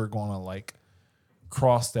never going to, like,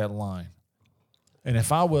 cross that line. And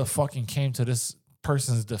if I would have fucking came to this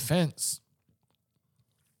person's defense,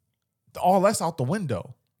 all that's out the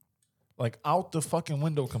window. Like, out the fucking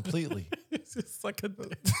window completely. It's just like a...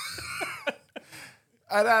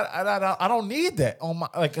 I don't need that on my,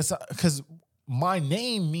 like, because my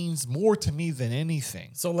name means more to me than anything.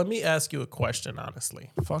 So let me ask you a question, honestly.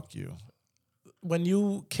 Fuck you. When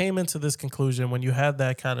you came into this conclusion, when you had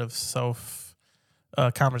that kind of self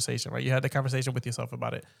conversation, right? You had the conversation with yourself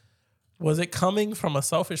about it. Was it coming from a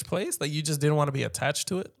selfish place that you just didn't want to be attached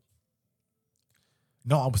to it?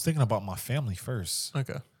 No, I was thinking about my family first.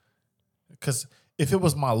 Okay. Because if it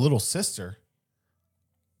was my little sister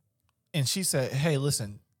and she said, hey,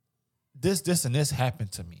 listen, this, and this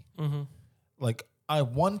happened to me. Mm-hmm. Like, I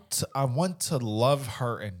want to love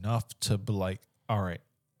her enough to be like, all right,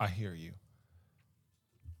 I hear you.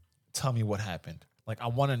 Tell me what happened. Like, I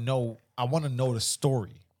want to know the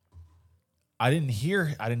story. I didn't hear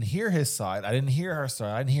his side. I didn't hear her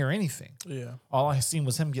side. I didn't hear anything. Yeah. All I seen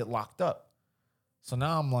was him get locked up. So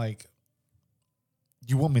now I'm like,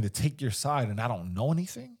 you want me to take your side and I don't know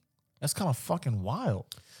anything? That's kind of fucking wild.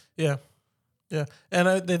 Yeah. Yeah.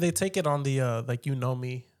 And they take it on the, like, you know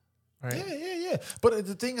me, right? Yeah. But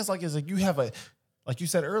the thing is like you have like you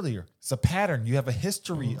said earlier, it's a pattern. You have a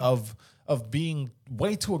history of being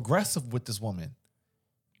way too aggressive with this woman.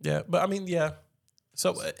 Yeah. But I mean, yeah.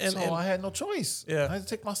 So I had no choice. Yeah. I had to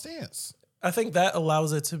take my stance. I think that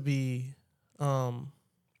allows it to be,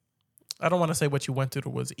 I don't want to say what you went through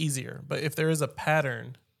was easier, but if there is a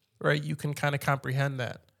pattern, right, you can kind of comprehend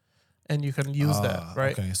that and you can use that,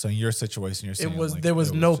 right? Okay, so in your situation, you're saying there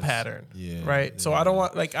was no pattern, right? So I don't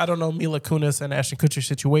want, like, I don't know Mila Kunis and Ashton Kutcher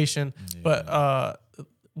situation, but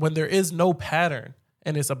when there is no pattern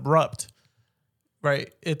and it's abrupt,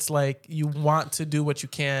 right, it's like you want to do what you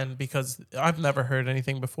can because I've never heard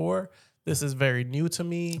anything before. This is very new to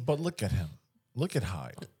me. But look at him. Look at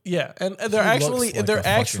Hyde. Yeah, and there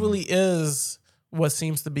actually is what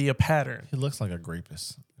seems to be a pattern. He looks like a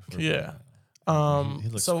rapist. Yeah. He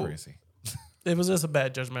looks crazy. It was just a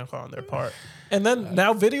bad judgment call on their part. And then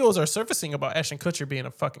now videos are surfacing about Ashton Kutcher being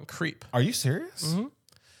a fucking creep. Are you serious? Mm-hmm.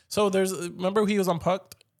 So remember he was on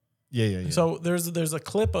Punked? Yeah. So there's a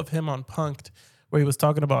clip of him on Punked where he was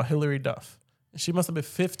talking about Hillary Duff. She must have been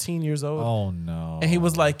 15 years old. Oh, no. And he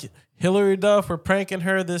was like, Hillary Duff, we're pranking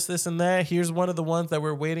her, this, and that. Here's one of the ones that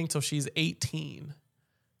we're waiting till she's 18.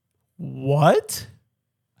 What?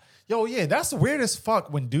 Yo, yeah, that's weird as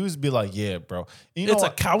fuck when dudes be like, yeah, bro. It's a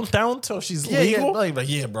countdown till she's legal? Yeah, like,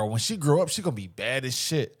 yeah, bro. When she grow up, she going to be bad as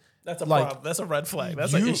shit. That's a problem. That's a red flag.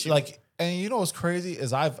 That's an issue. Like, and you know what's crazy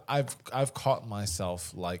is I've caught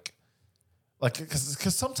myself like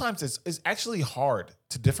because sometimes it's actually hard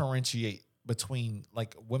to differentiate between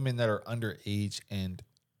like women that are underage and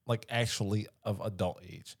like actually of adult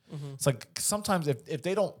age. Mm-hmm. It's like sometimes if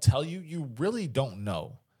they don't tell you, you really don't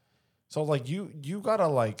know. So like you gotta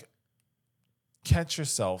like catch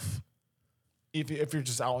yourself if you're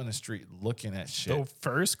just out in the street looking at shit. The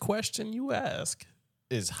first question you ask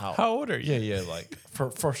is how old are you? Yeah, like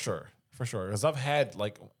for sure. Because I've had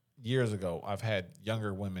like years ago, I've had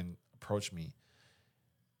younger women approach me,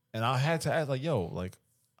 and I had to ask like, yo, like,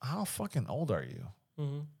 how fucking old are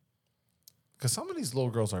you? Because some of these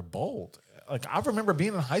little girls are bold. Like, I remember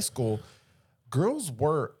being in high school, girls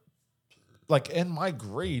were, like, in my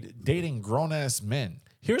grade, dating grown-ass men.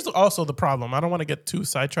 Here's also the problem. I don't want to get too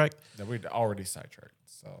sidetracked. That we're already sidetracked.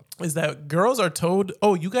 So is that girls are told,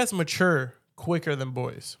 oh, you guys mature quicker than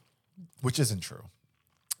boys. Which isn't true.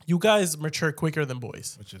 You guys mature quicker than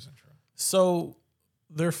boys. Which isn't true. So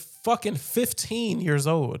they're fucking 15 years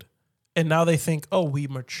old. And now they think, oh, we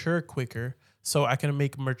mature quicker, so I can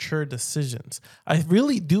make mature decisions. I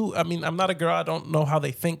really do. I mean, I'm not a girl. I don't know how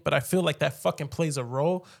they think, but I feel like that fucking plays a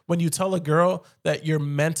role when you tell a girl that you're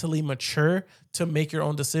mentally mature to make your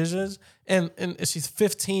own decisions. And she's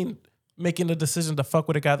 15 making a decision to fuck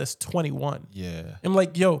with a guy that's 21. Yeah. I'm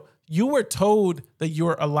like, yo, you were told that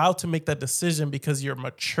you're allowed to make that decision because you're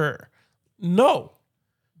mature. No.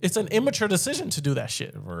 It's an immature decision to do that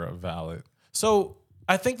shit. We're valid. So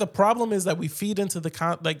I think the problem is that we feed into the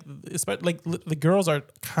the girls are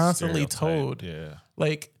constantly told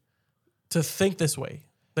like to think this way,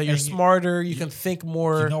 that you're smarter, you can think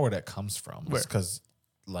more. You know where that comes from? It's because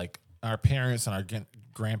like our parents and our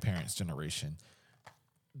grandparents' generation,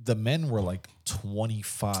 the men were like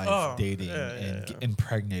 25 dating and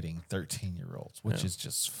impregnating 13-year-olds, which is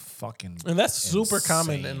just fucking and that's insane. Super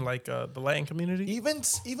common in like the Latin community. Even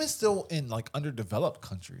still in like underdeveloped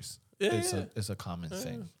countries. It's a common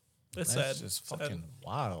thing. It's that's sad. just fucking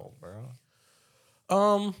wild,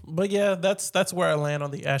 bro. But yeah, that's where I land on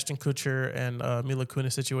the Ashton Kutcher and Mila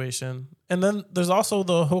Kunis situation. And then there's also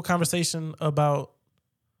the whole conversation about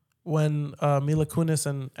when Mila Kunis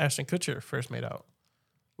and Ashton Kutcher first made out,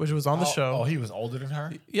 which was on the show. Oh, he was older than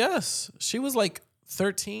her? Yes. She was like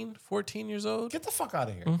 13, 14 years old. Get the fuck out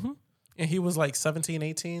of here. Mm-hmm. And he was like 17,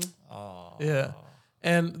 18. Oh. Yeah.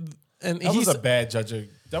 And that was a bad judgment.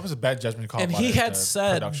 That was a bad judgment call. And he had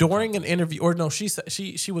said during an interview, or no, she said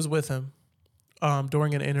she was with him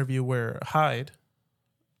during an interview where Hyde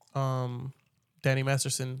Danny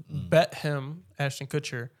Masterson bet him, Ashton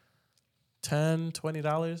Kutcher, $10,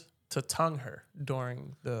 $20 to tongue her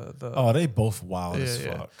during the Oh, they both wild as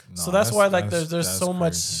fuck. No, so that's why like there's so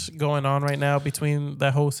much going on right now between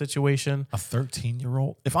that whole situation. A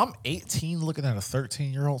 13-year-old. If I'm 18 looking at a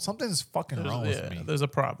 13-year-old, something's fucking wrong with me. There's a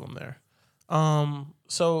problem there.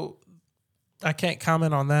 So I can't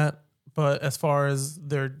comment on that, but as far as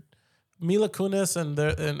their Mila Kunis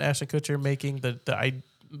and Ashton Kutcher making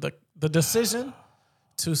the decision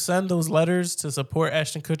to send those letters to support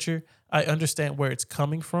Ashton Kutcher, I understand where it's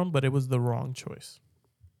coming from, but it was the wrong choice.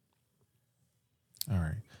 All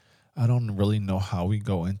right. I don't really know how we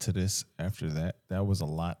go into this after that. That was a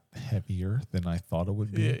lot heavier than I thought it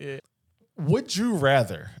would be. Yeah. Would you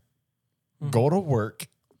rather go to work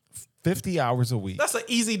 50 hours a week? That's an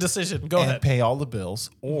easy decision. Go ahead. Pay all the bills,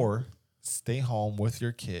 or stay home with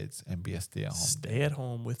your kids and be a stay-at-home Stay at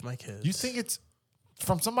home with my kids. You think it's,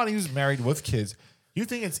 from somebody who's married with kids, you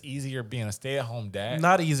think it's easier being a stay-at-home dad?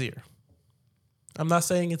 Not easier. I'm not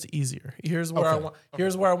saying it's easier. Here's where I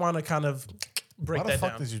want to kind of break that down. Why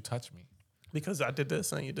the fuck did you touch me? Because I did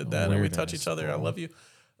this and you did that, and we touch each other. I love you.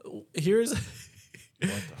 Here's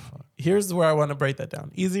where I want to break that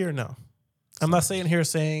down. Easier? No. I'm not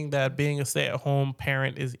saying that being a stay-at-home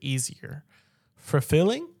parent is easier.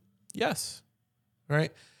 Fulfilling? Yes.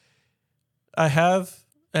 Right? I have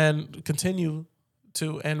and continue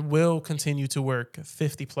to and will continue to work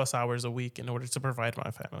 50 plus hours a week in order to provide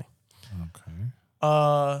my family. Okay.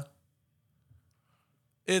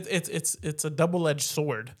 It's a double-edged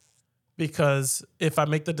sword, because if I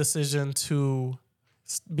make the decision to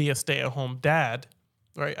be a stay-at-home dad,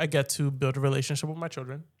 right, I get to build a relationship with my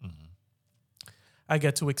children. Mm-hmm. I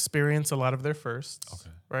get to experience a lot of their firsts.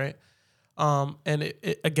 Okay. Right. And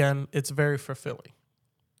it's very fulfilling.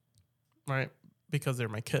 Right. Because they're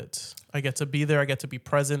my kids. I get to be there. I get to be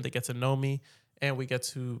present. They get to know me, and we get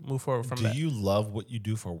to move forward from that. Do you love what you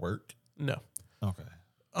do for work? No. Okay.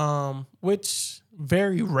 Which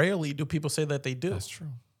very rarely do people say that they do. That's true.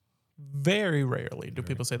 Very rarely do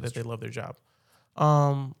people say that they love their job.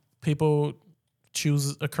 People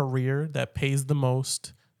choose a career that pays the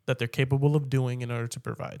most, that they're capable of doing in order to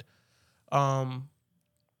provide. But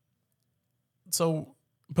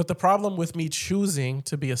the problem with me choosing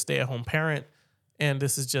to be a stay-at-home parent, and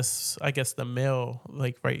this is just, I guess, the male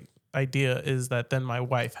idea, is that then my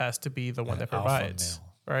wife has to be the one that provides,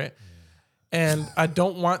 right? Yeah. And I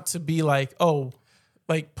don't want to be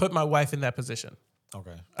put my wife in that position.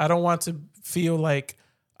 Okay. I don't want to feel like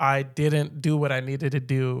I didn't do what I needed to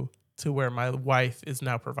do to where my wife is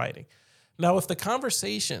now providing. Now, if the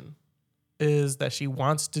conversation is that she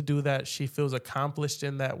wants to do that, she feels accomplished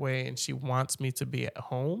in that way, and she wants me to be at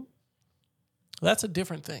home, that's a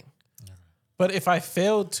different thing. Okay. But if I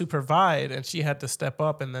failed to provide and she had to step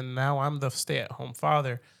up, and then now I'm the stay-at-home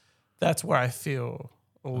father, that's where I feel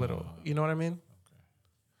a little, you know what I mean? Okay.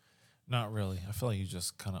 Not really. I feel like you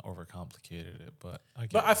just kind of overcomplicated it, but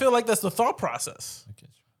I feel like that's the thought process. I get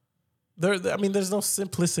you. There's no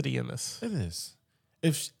simplicity in this. It is.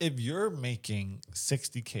 If you're making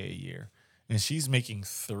 $60K a year and she's making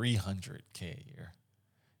 $300K a year,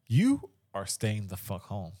 you are staying the fuck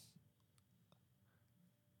home.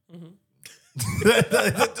 Mm-hmm.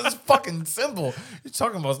 That's just fucking simple. You're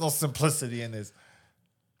talking about there's no simplicity in this.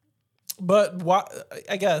 But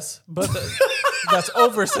I guess, that's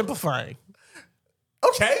oversimplifying.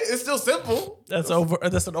 Okay, it's still simple. That's an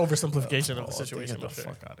oversimplification of the situation. Get the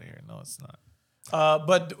fuck out of here. No, it's not.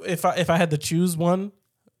 But if I had to choose one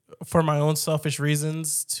for my own selfish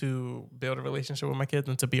reasons to build a relationship with my kids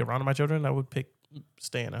and to be around my children, I would pick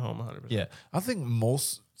staying at home 100%. Yeah, I think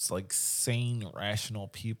most sane, rational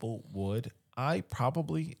people would. I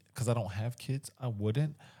probably, because I don't have kids, I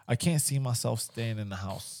wouldn't. I can't see myself staying in the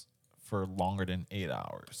house for longer than 8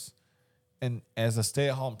 hours. And as a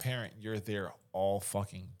stay-at-home parent, you're there all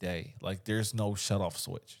fucking day. Like, there's no shut-off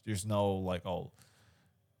switch. There's no,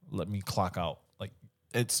 let me clock out.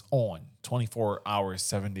 It's on 24 hours,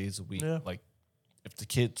 7 days a week. Yeah. Like, if the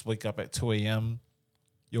kids wake up at 2 a.m.,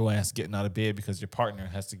 your ass getting out of bed because your partner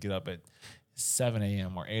has to get up at 7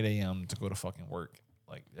 a.m. or 8 a.m. to go to fucking work.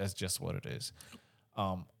 Like, that's just what it is.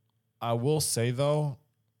 I will say, though,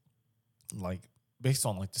 based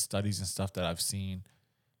on, the studies and stuff that I've seen,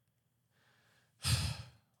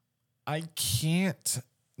 I can't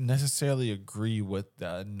necessarily agree with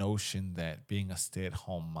the notion that being a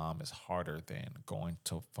stay-at-home mom is harder than going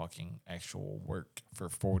to fucking actual work for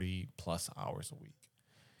 40 plus hours a week.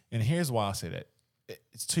 And here's why I say that.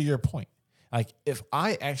 It's to your point. If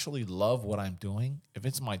I actually love what I'm doing, if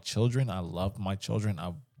it's my children, I love my children,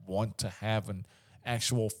 I want to have an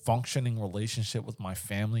actual functioning relationship with my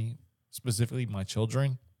family specifically my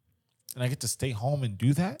children, and I get to stay home and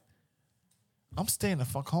do that, I'm staying the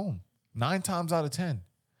fuck home 9 times out of 10.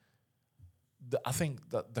 I think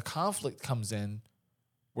the conflict comes in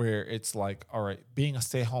where it's like, all right, being a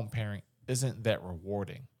stay-at-home parent isn't that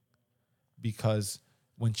rewarding, because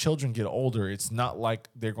when children get older, it's not like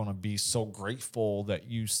they're going to be so grateful that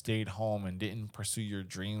you stayed home and didn't pursue your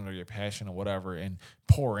dream or your passion or whatever and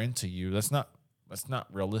pour into you. That's not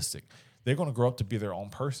realistic. They're going to grow up to be their own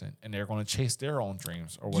person, and they're going to chase their own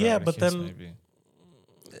dreams or whatever. Yeah, the but case then may be.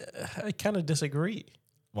 I kind of disagree.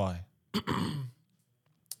 Why?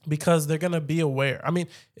 Because they're going to be aware. I mean,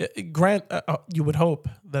 you would hope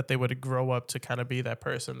that they would grow up to kind of be that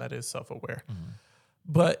person that is self-aware. Mm-hmm.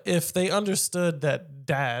 But if they understood that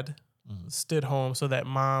dad stayed home so that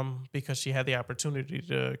mom, because she had the opportunity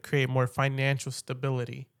to create more financial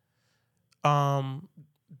stability,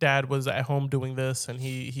 dad was at home doing this and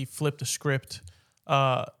he flipped the script,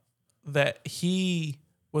 that he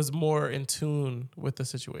was more in tune with the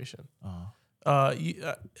situation.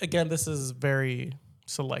 Again, this is very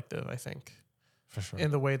selective, I think, for sure, in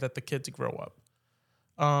the way that the kids grow up.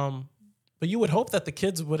 But you would hope that the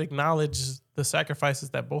kids would acknowledge the sacrifices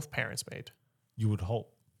that both parents made. You would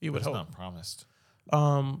hope. You would hope. It's not promised.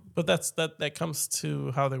 But that comes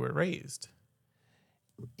to how they were raised.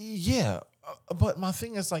 Yeah, but my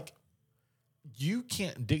thing is, like, you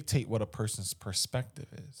can't dictate what a person's perspective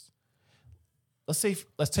is.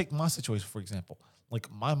 Let's take my situation, for example.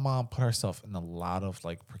 Like, my mom put herself in a lot of,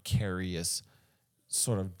 like, precarious,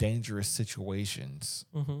 sort of dangerous situations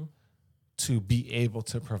to be able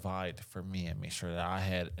to provide for me and make sure that I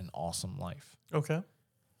had an awesome life. Okay.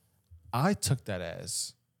 I took that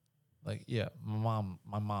as, like, yeah, my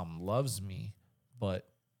mom loves me, but,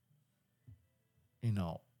 you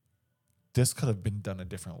know, this could have been done a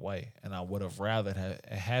different way, and I would have rather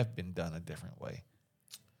have been done a different way.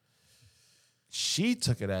 She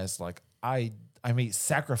took it as, like, I made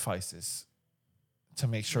sacrifices to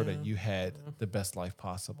make sure that you had the best life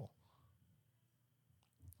possible.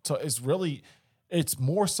 So it's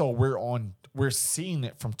more so we're seeing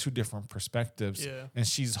it from two different perspectives. Yeah. And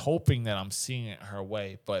she's hoping that I'm seeing it her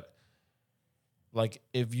way. But, like,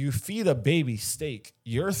 if you feed a baby steak,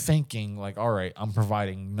 you're thinking, like, all right, I'm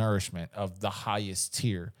providing nourishment of the highest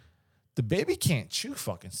tier. The baby can't chew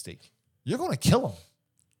fucking steak. You're going to kill him.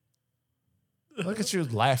 Look at you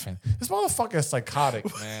laughing. This motherfucker is psychotic,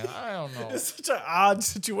 man. I don't know. It's such an odd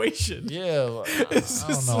situation. Yeah, I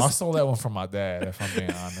don't know. I stole that one from my dad, if I'm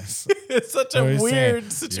being honest. It's such a weird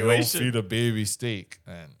situation. You don't feed a baby steak,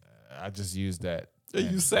 and I just used that.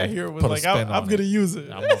 You sat here and was like, I'm going to use it.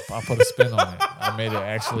 I put a spin on it. I made it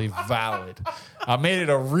actually valid. I made it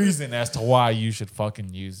a reason as to why you should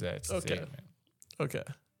fucking use that statement. Okay.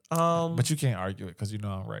 But you can't argue it because you know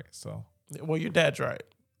I'm right. So, well, your dad's right.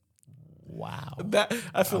 Wow.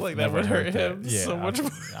 I feel like that would hurt him so much.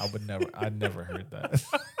 I never heard that.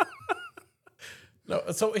 No,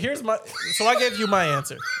 so I gave you my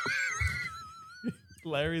answer.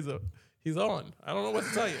 Larry's he's on. I don't know what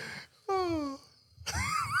to tell you.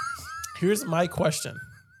 Here's my question.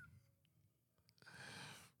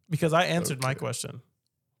 Because I answered my question.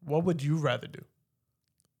 What would you rather do?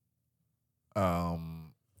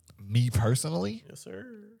 Me personally? Yes, sir.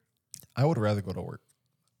 I would rather go to work.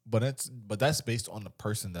 But that's based on the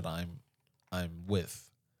person that I'm with.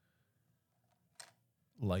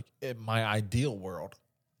 Like, in my ideal world,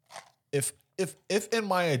 if in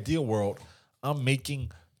my ideal world I'm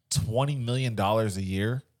making $20 million a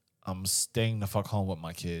year, I'm staying the fuck home with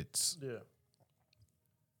my kids. Yeah,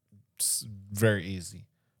 it's very easy.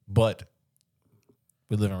 But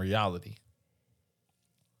we live in reality.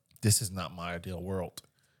 This is not my ideal world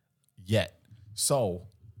yet. So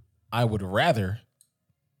I would rather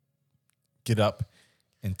get up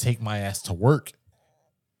and take my ass to work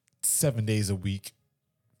 7 days a week,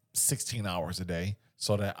 16 hours a day,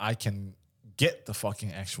 so that I can get the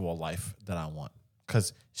fucking actual life that I want.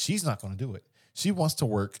 Because she's not going to do it. She wants to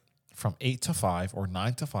work from 8 to 5 or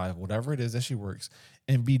 9 to 5, whatever it is that she works,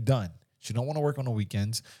 and be done. She don't want to work on the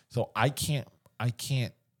weekends. So I can't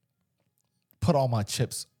put all my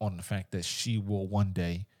chips on the fact that she will one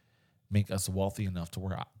day make us wealthy enough to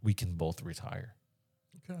where we can both retire.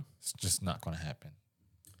 Okay. It's just not going to happen.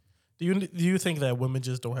 Do you think that women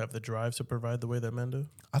just don't have the drive to provide the way that men do?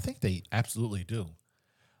 I think they absolutely do.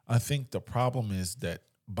 I think the problem is that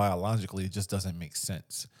biologically it just doesn't make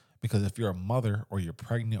sense. Because if you're a mother or you're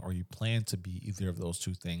pregnant or you plan to be either of those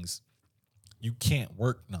two things, you can't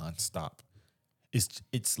work nonstop.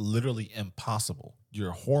 It's literally impossible.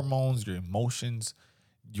 Your hormones, your emotions,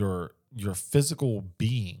 your physical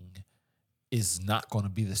being is not going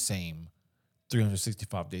to be the same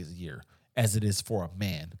 365 days a year as it is for a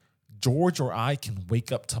man. George or I can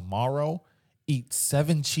wake up tomorrow, eat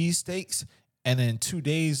 7 cheesesteaks, and in 2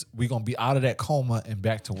 days, we're going to be out of that coma and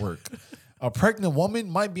back to work. A pregnant woman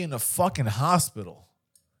might be in the fucking hospital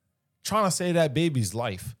trying to save that baby's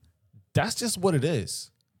life. That's just what it is.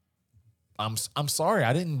 I'm sorry.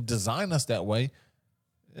 I didn't design us that way.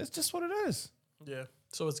 It's just what it is. Yeah.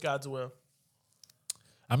 So it's God's will.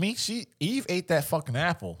 I mean, Eve ate that fucking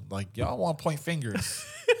apple. Like, y'all want to point fingers.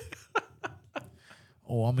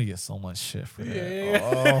 Oh, I'm going to get so much shit for that. Yeah.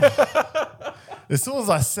 Oh. As soon as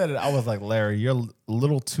I said it, I was like, Larry, you're a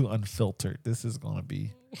little too unfiltered. This is going to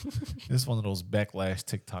be... This is one of those backlash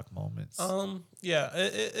TikTok moments. Yeah,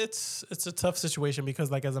 it's a tough situation because,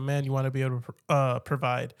 like, as a man, you want to be able to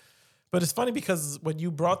provide. But it's funny because when you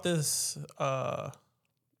brought this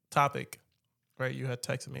topic, right, you had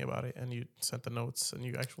texted me about it and you sent the notes and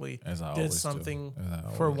you actually did something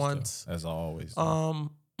for once. As I always do.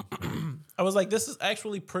 I was like, this is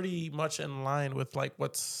actually pretty much in line with, like,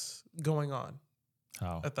 what's going on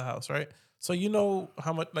at the house, right? So you know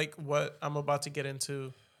how much, like, what I'm about to get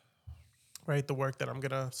into, right? The work that I'm going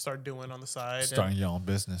to start doing on the side. Starting your own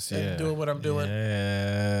business, and doing what I'm doing.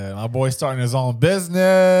 Yeah, my boy's starting his own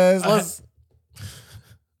business.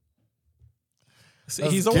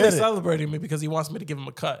 He's only celebrating me because he wants me to give him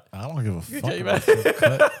a cut. I don't give a fuck about your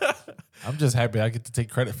cut. I'm just happy I get to take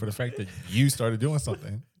credit for the fact that you started doing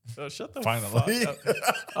something. So shut the fuck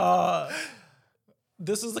up.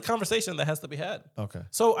 This is the conversation that has to be had. Okay.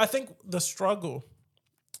 So I think the struggle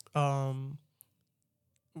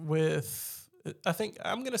with, I think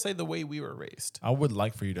I'm going to say the way we were raised. I would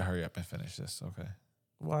like for you to hurry up and finish this. Okay.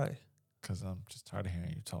 Why? Because I'm just tired of hearing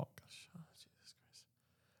you talk. Jesus Christ.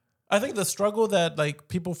 I think the struggle that, like,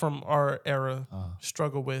 people from our era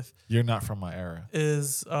struggle with. You're not from my era.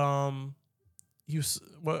 Is, I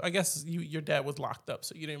guess your dad was locked up,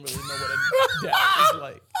 so you didn't really know what a dad is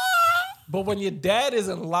like. But when your dad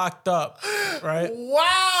isn't locked up, right?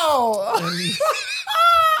 Wow.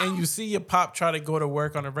 And you see your pop try to go to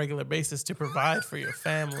work on a regular basis to provide for your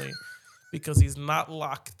family because he's not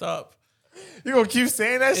locked up. You gonna keep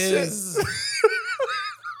saying that shit?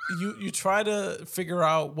 You try to figure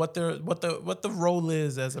out what the role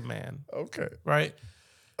is as a man. Okay. Right?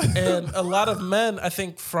 And a lot of men, I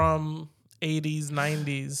think from 80s,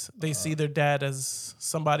 90s, they see their dad as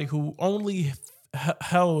somebody who only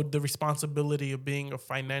held the responsibility of being a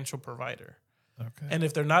financial provider. Okay. And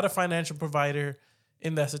if they're not a financial provider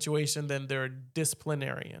in that situation, then they're a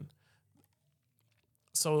disciplinarian.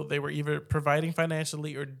 So they were either providing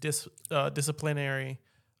financially or disciplinary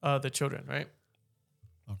the children, right?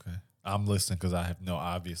 Okay. I'm listening because I have no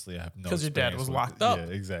because your dad was locked up. Yeah,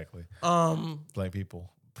 exactly. Black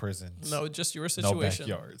people, prisons. No, just your situation.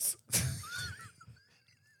 No backyards.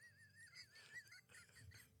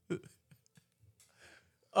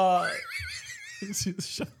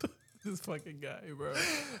 Shut this fucking guy, bro.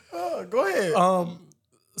 Go ahead.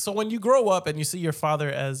 So when you grow up and you see your father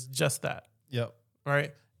as just that, yep,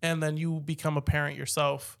 right, and then you become a parent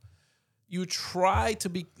yourself, you try to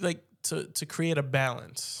be like to create a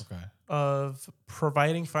balance of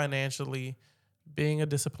providing financially, being a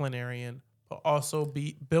disciplinarian, but also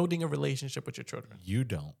be building a relationship with your children. You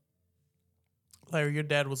don't. Larry, your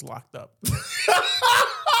dad was locked up.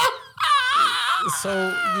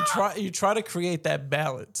 So you try to create that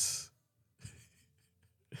balance,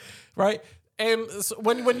 right? And so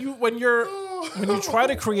when you try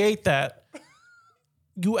to create that,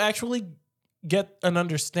 you actually get an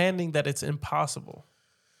understanding that it's impossible.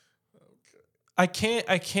 Okay.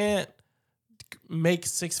 I can't make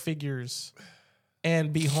 6 figures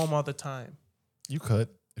and be home all the time. You could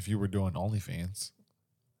if you were doing OnlyFans,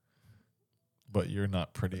 but you're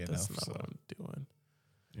not pretty enough. That's not what I'm doing.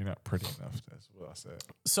 You're not pretty enough. That's what I said.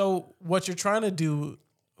 So what you're trying to do,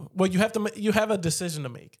 well, you have a decision to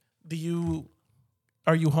make.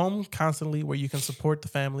 Are you home constantly where you can support the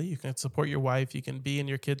family, you can support your wife, you can be in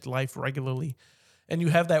your kid's life regularly, and you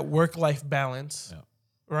have that work-life balance,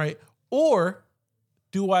 right? Or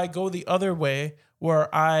do I go the other way where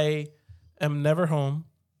I am never home,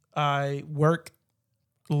 I work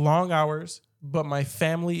long hours, but my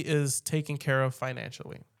family is taken care of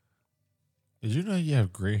financially? Did you know you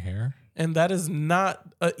have gray hair? And that is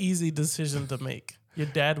not an easy decision to make. Your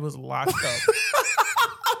dad was locked up.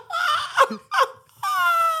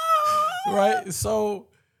 Right? So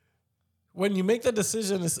when you make that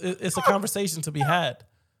decision, it's a conversation to be had.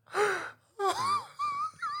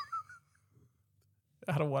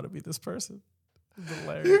 I don't want to be this person. It's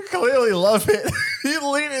hilarious. You clearly love it.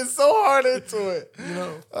 You leaning so hard into it. You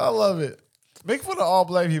know, I love it. Make fun of all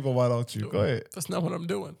black people. Why don't you? Go ahead. That's not what I'm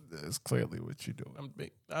doing. That's clearly what you're doing.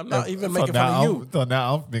 I'm not even making fun of you. So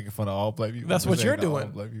now I'm making fun of all black people. That's what you're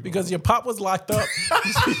doing. Because your pop was locked up.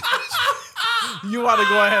 You want to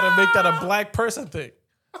go ahead and make that a black person thing.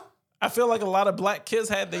 I feel like a lot of black kids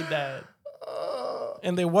had their dad.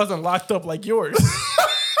 And they wasn't locked up like yours.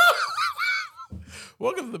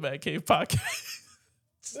 Welcome to the Mancave Podcast.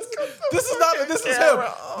 This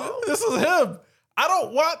is him. I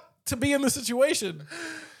don't want to be in this situation.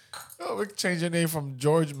 Oh, we can change your name from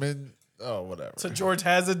George Min. Oh, whatever. So George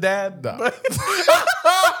has a dad. No.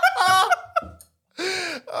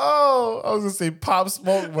 Oh, I was gonna say Pop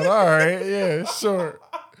Smoke, but all right, yeah, sure.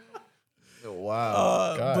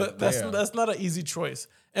 Wow, but that's not an easy choice.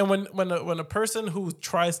 And when a person who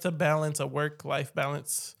tries to balance a work-life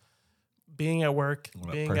balance, being at work,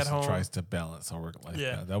 being at home, tries to balance a work-life,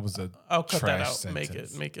 balance. That was a I'll cut that out.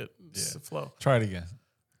 Sentence. Make it flow. Try it again.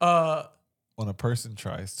 When a person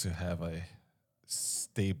tries to have a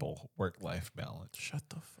stable work-life balance. Shut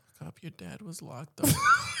the fuck up. Your dad was locked up.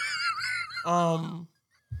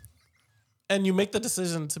 And you make the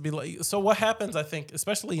decision to be like, so what happens, I think,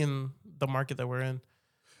 especially in the market that we're in,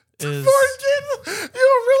 is... You're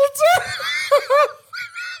a realtor?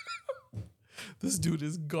 This dude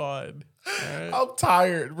is gone. Right? I'm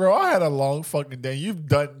tired, bro. I had a long fucking day. You've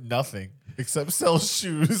done nothing except sell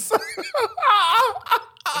shoes.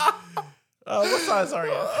 What size are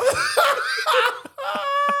you?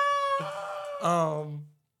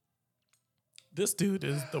 This dude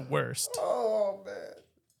is the worst. Oh, man.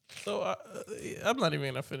 So I'm not even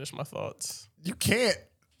gonna finish my thoughts. You can't.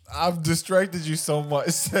 I've distracted you so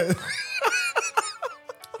much.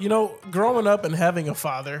 You know, growing up and having a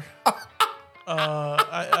father,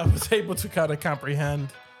 I was able to kind of comprehend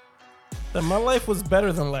that my life was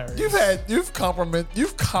better than Larry's. You've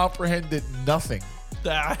comprehended nothing.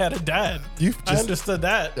 That I had a dad. I understood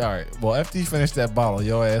that. All right. Well, after you finish that bottle,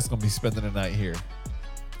 your ass gonna be spending the night here.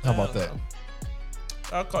 How about that?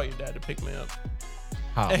 I'll call your dad to pick me up.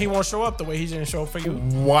 How? And he won't show up the way he didn't show up for you.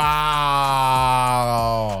 Wow.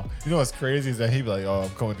 You know what's crazy is that he'd be like, "Oh, I'm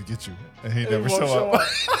coming to get you," and he never show up.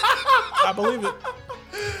 I believe it.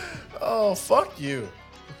 Oh, fuck you.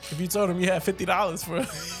 If you told him you had $50 for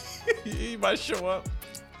he might show up.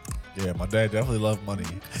 Yeah, my dad definitely loved money.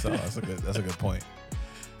 So that's a good point.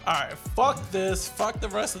 All right, fuck this. Fuck the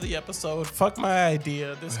rest of the episode. Fuck my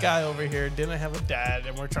idea. This guy over here didn't have a dad,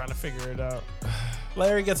 and we're trying to figure it out.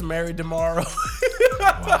 Larry gets married tomorrow.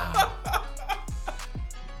 Wow.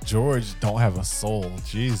 George don't have a soul.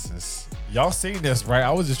 Jesus. Y'all seen this, right? I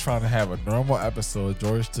was just trying to have a normal episode.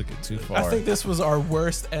 George took it too far. I think this was our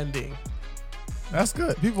worst ending. That's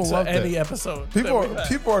good. People love that. Any episode. People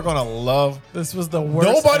are gonna love. This was the worst.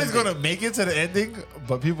 Nobody's ending. gonna make it to the ending,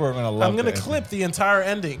 but people are gonna love. I'm gonna clip the entire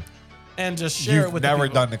ending and just share it with. You've never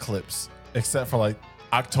the done the clips except for like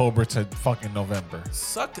October to fucking November.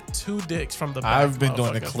 Suck 2 dicks from the back. I've been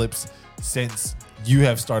doing the clips since you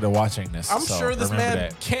have started watching this. I'm sure this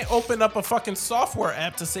man can't open up a fucking software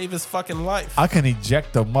app to save his fucking life. I can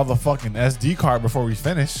eject the motherfucking SD card before we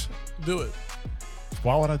finish. Do it.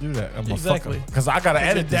 Why would I do that? Exactly. Because I gotta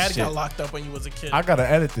edit this shit. Your dad got locked up when you was a kid. I gotta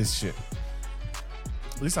edit this shit.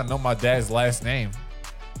 At least I know my dad's last name.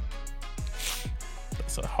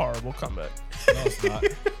 That's a horrible comeback. No, it's not.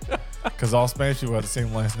 Because all Spanish people have the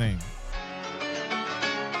same last name.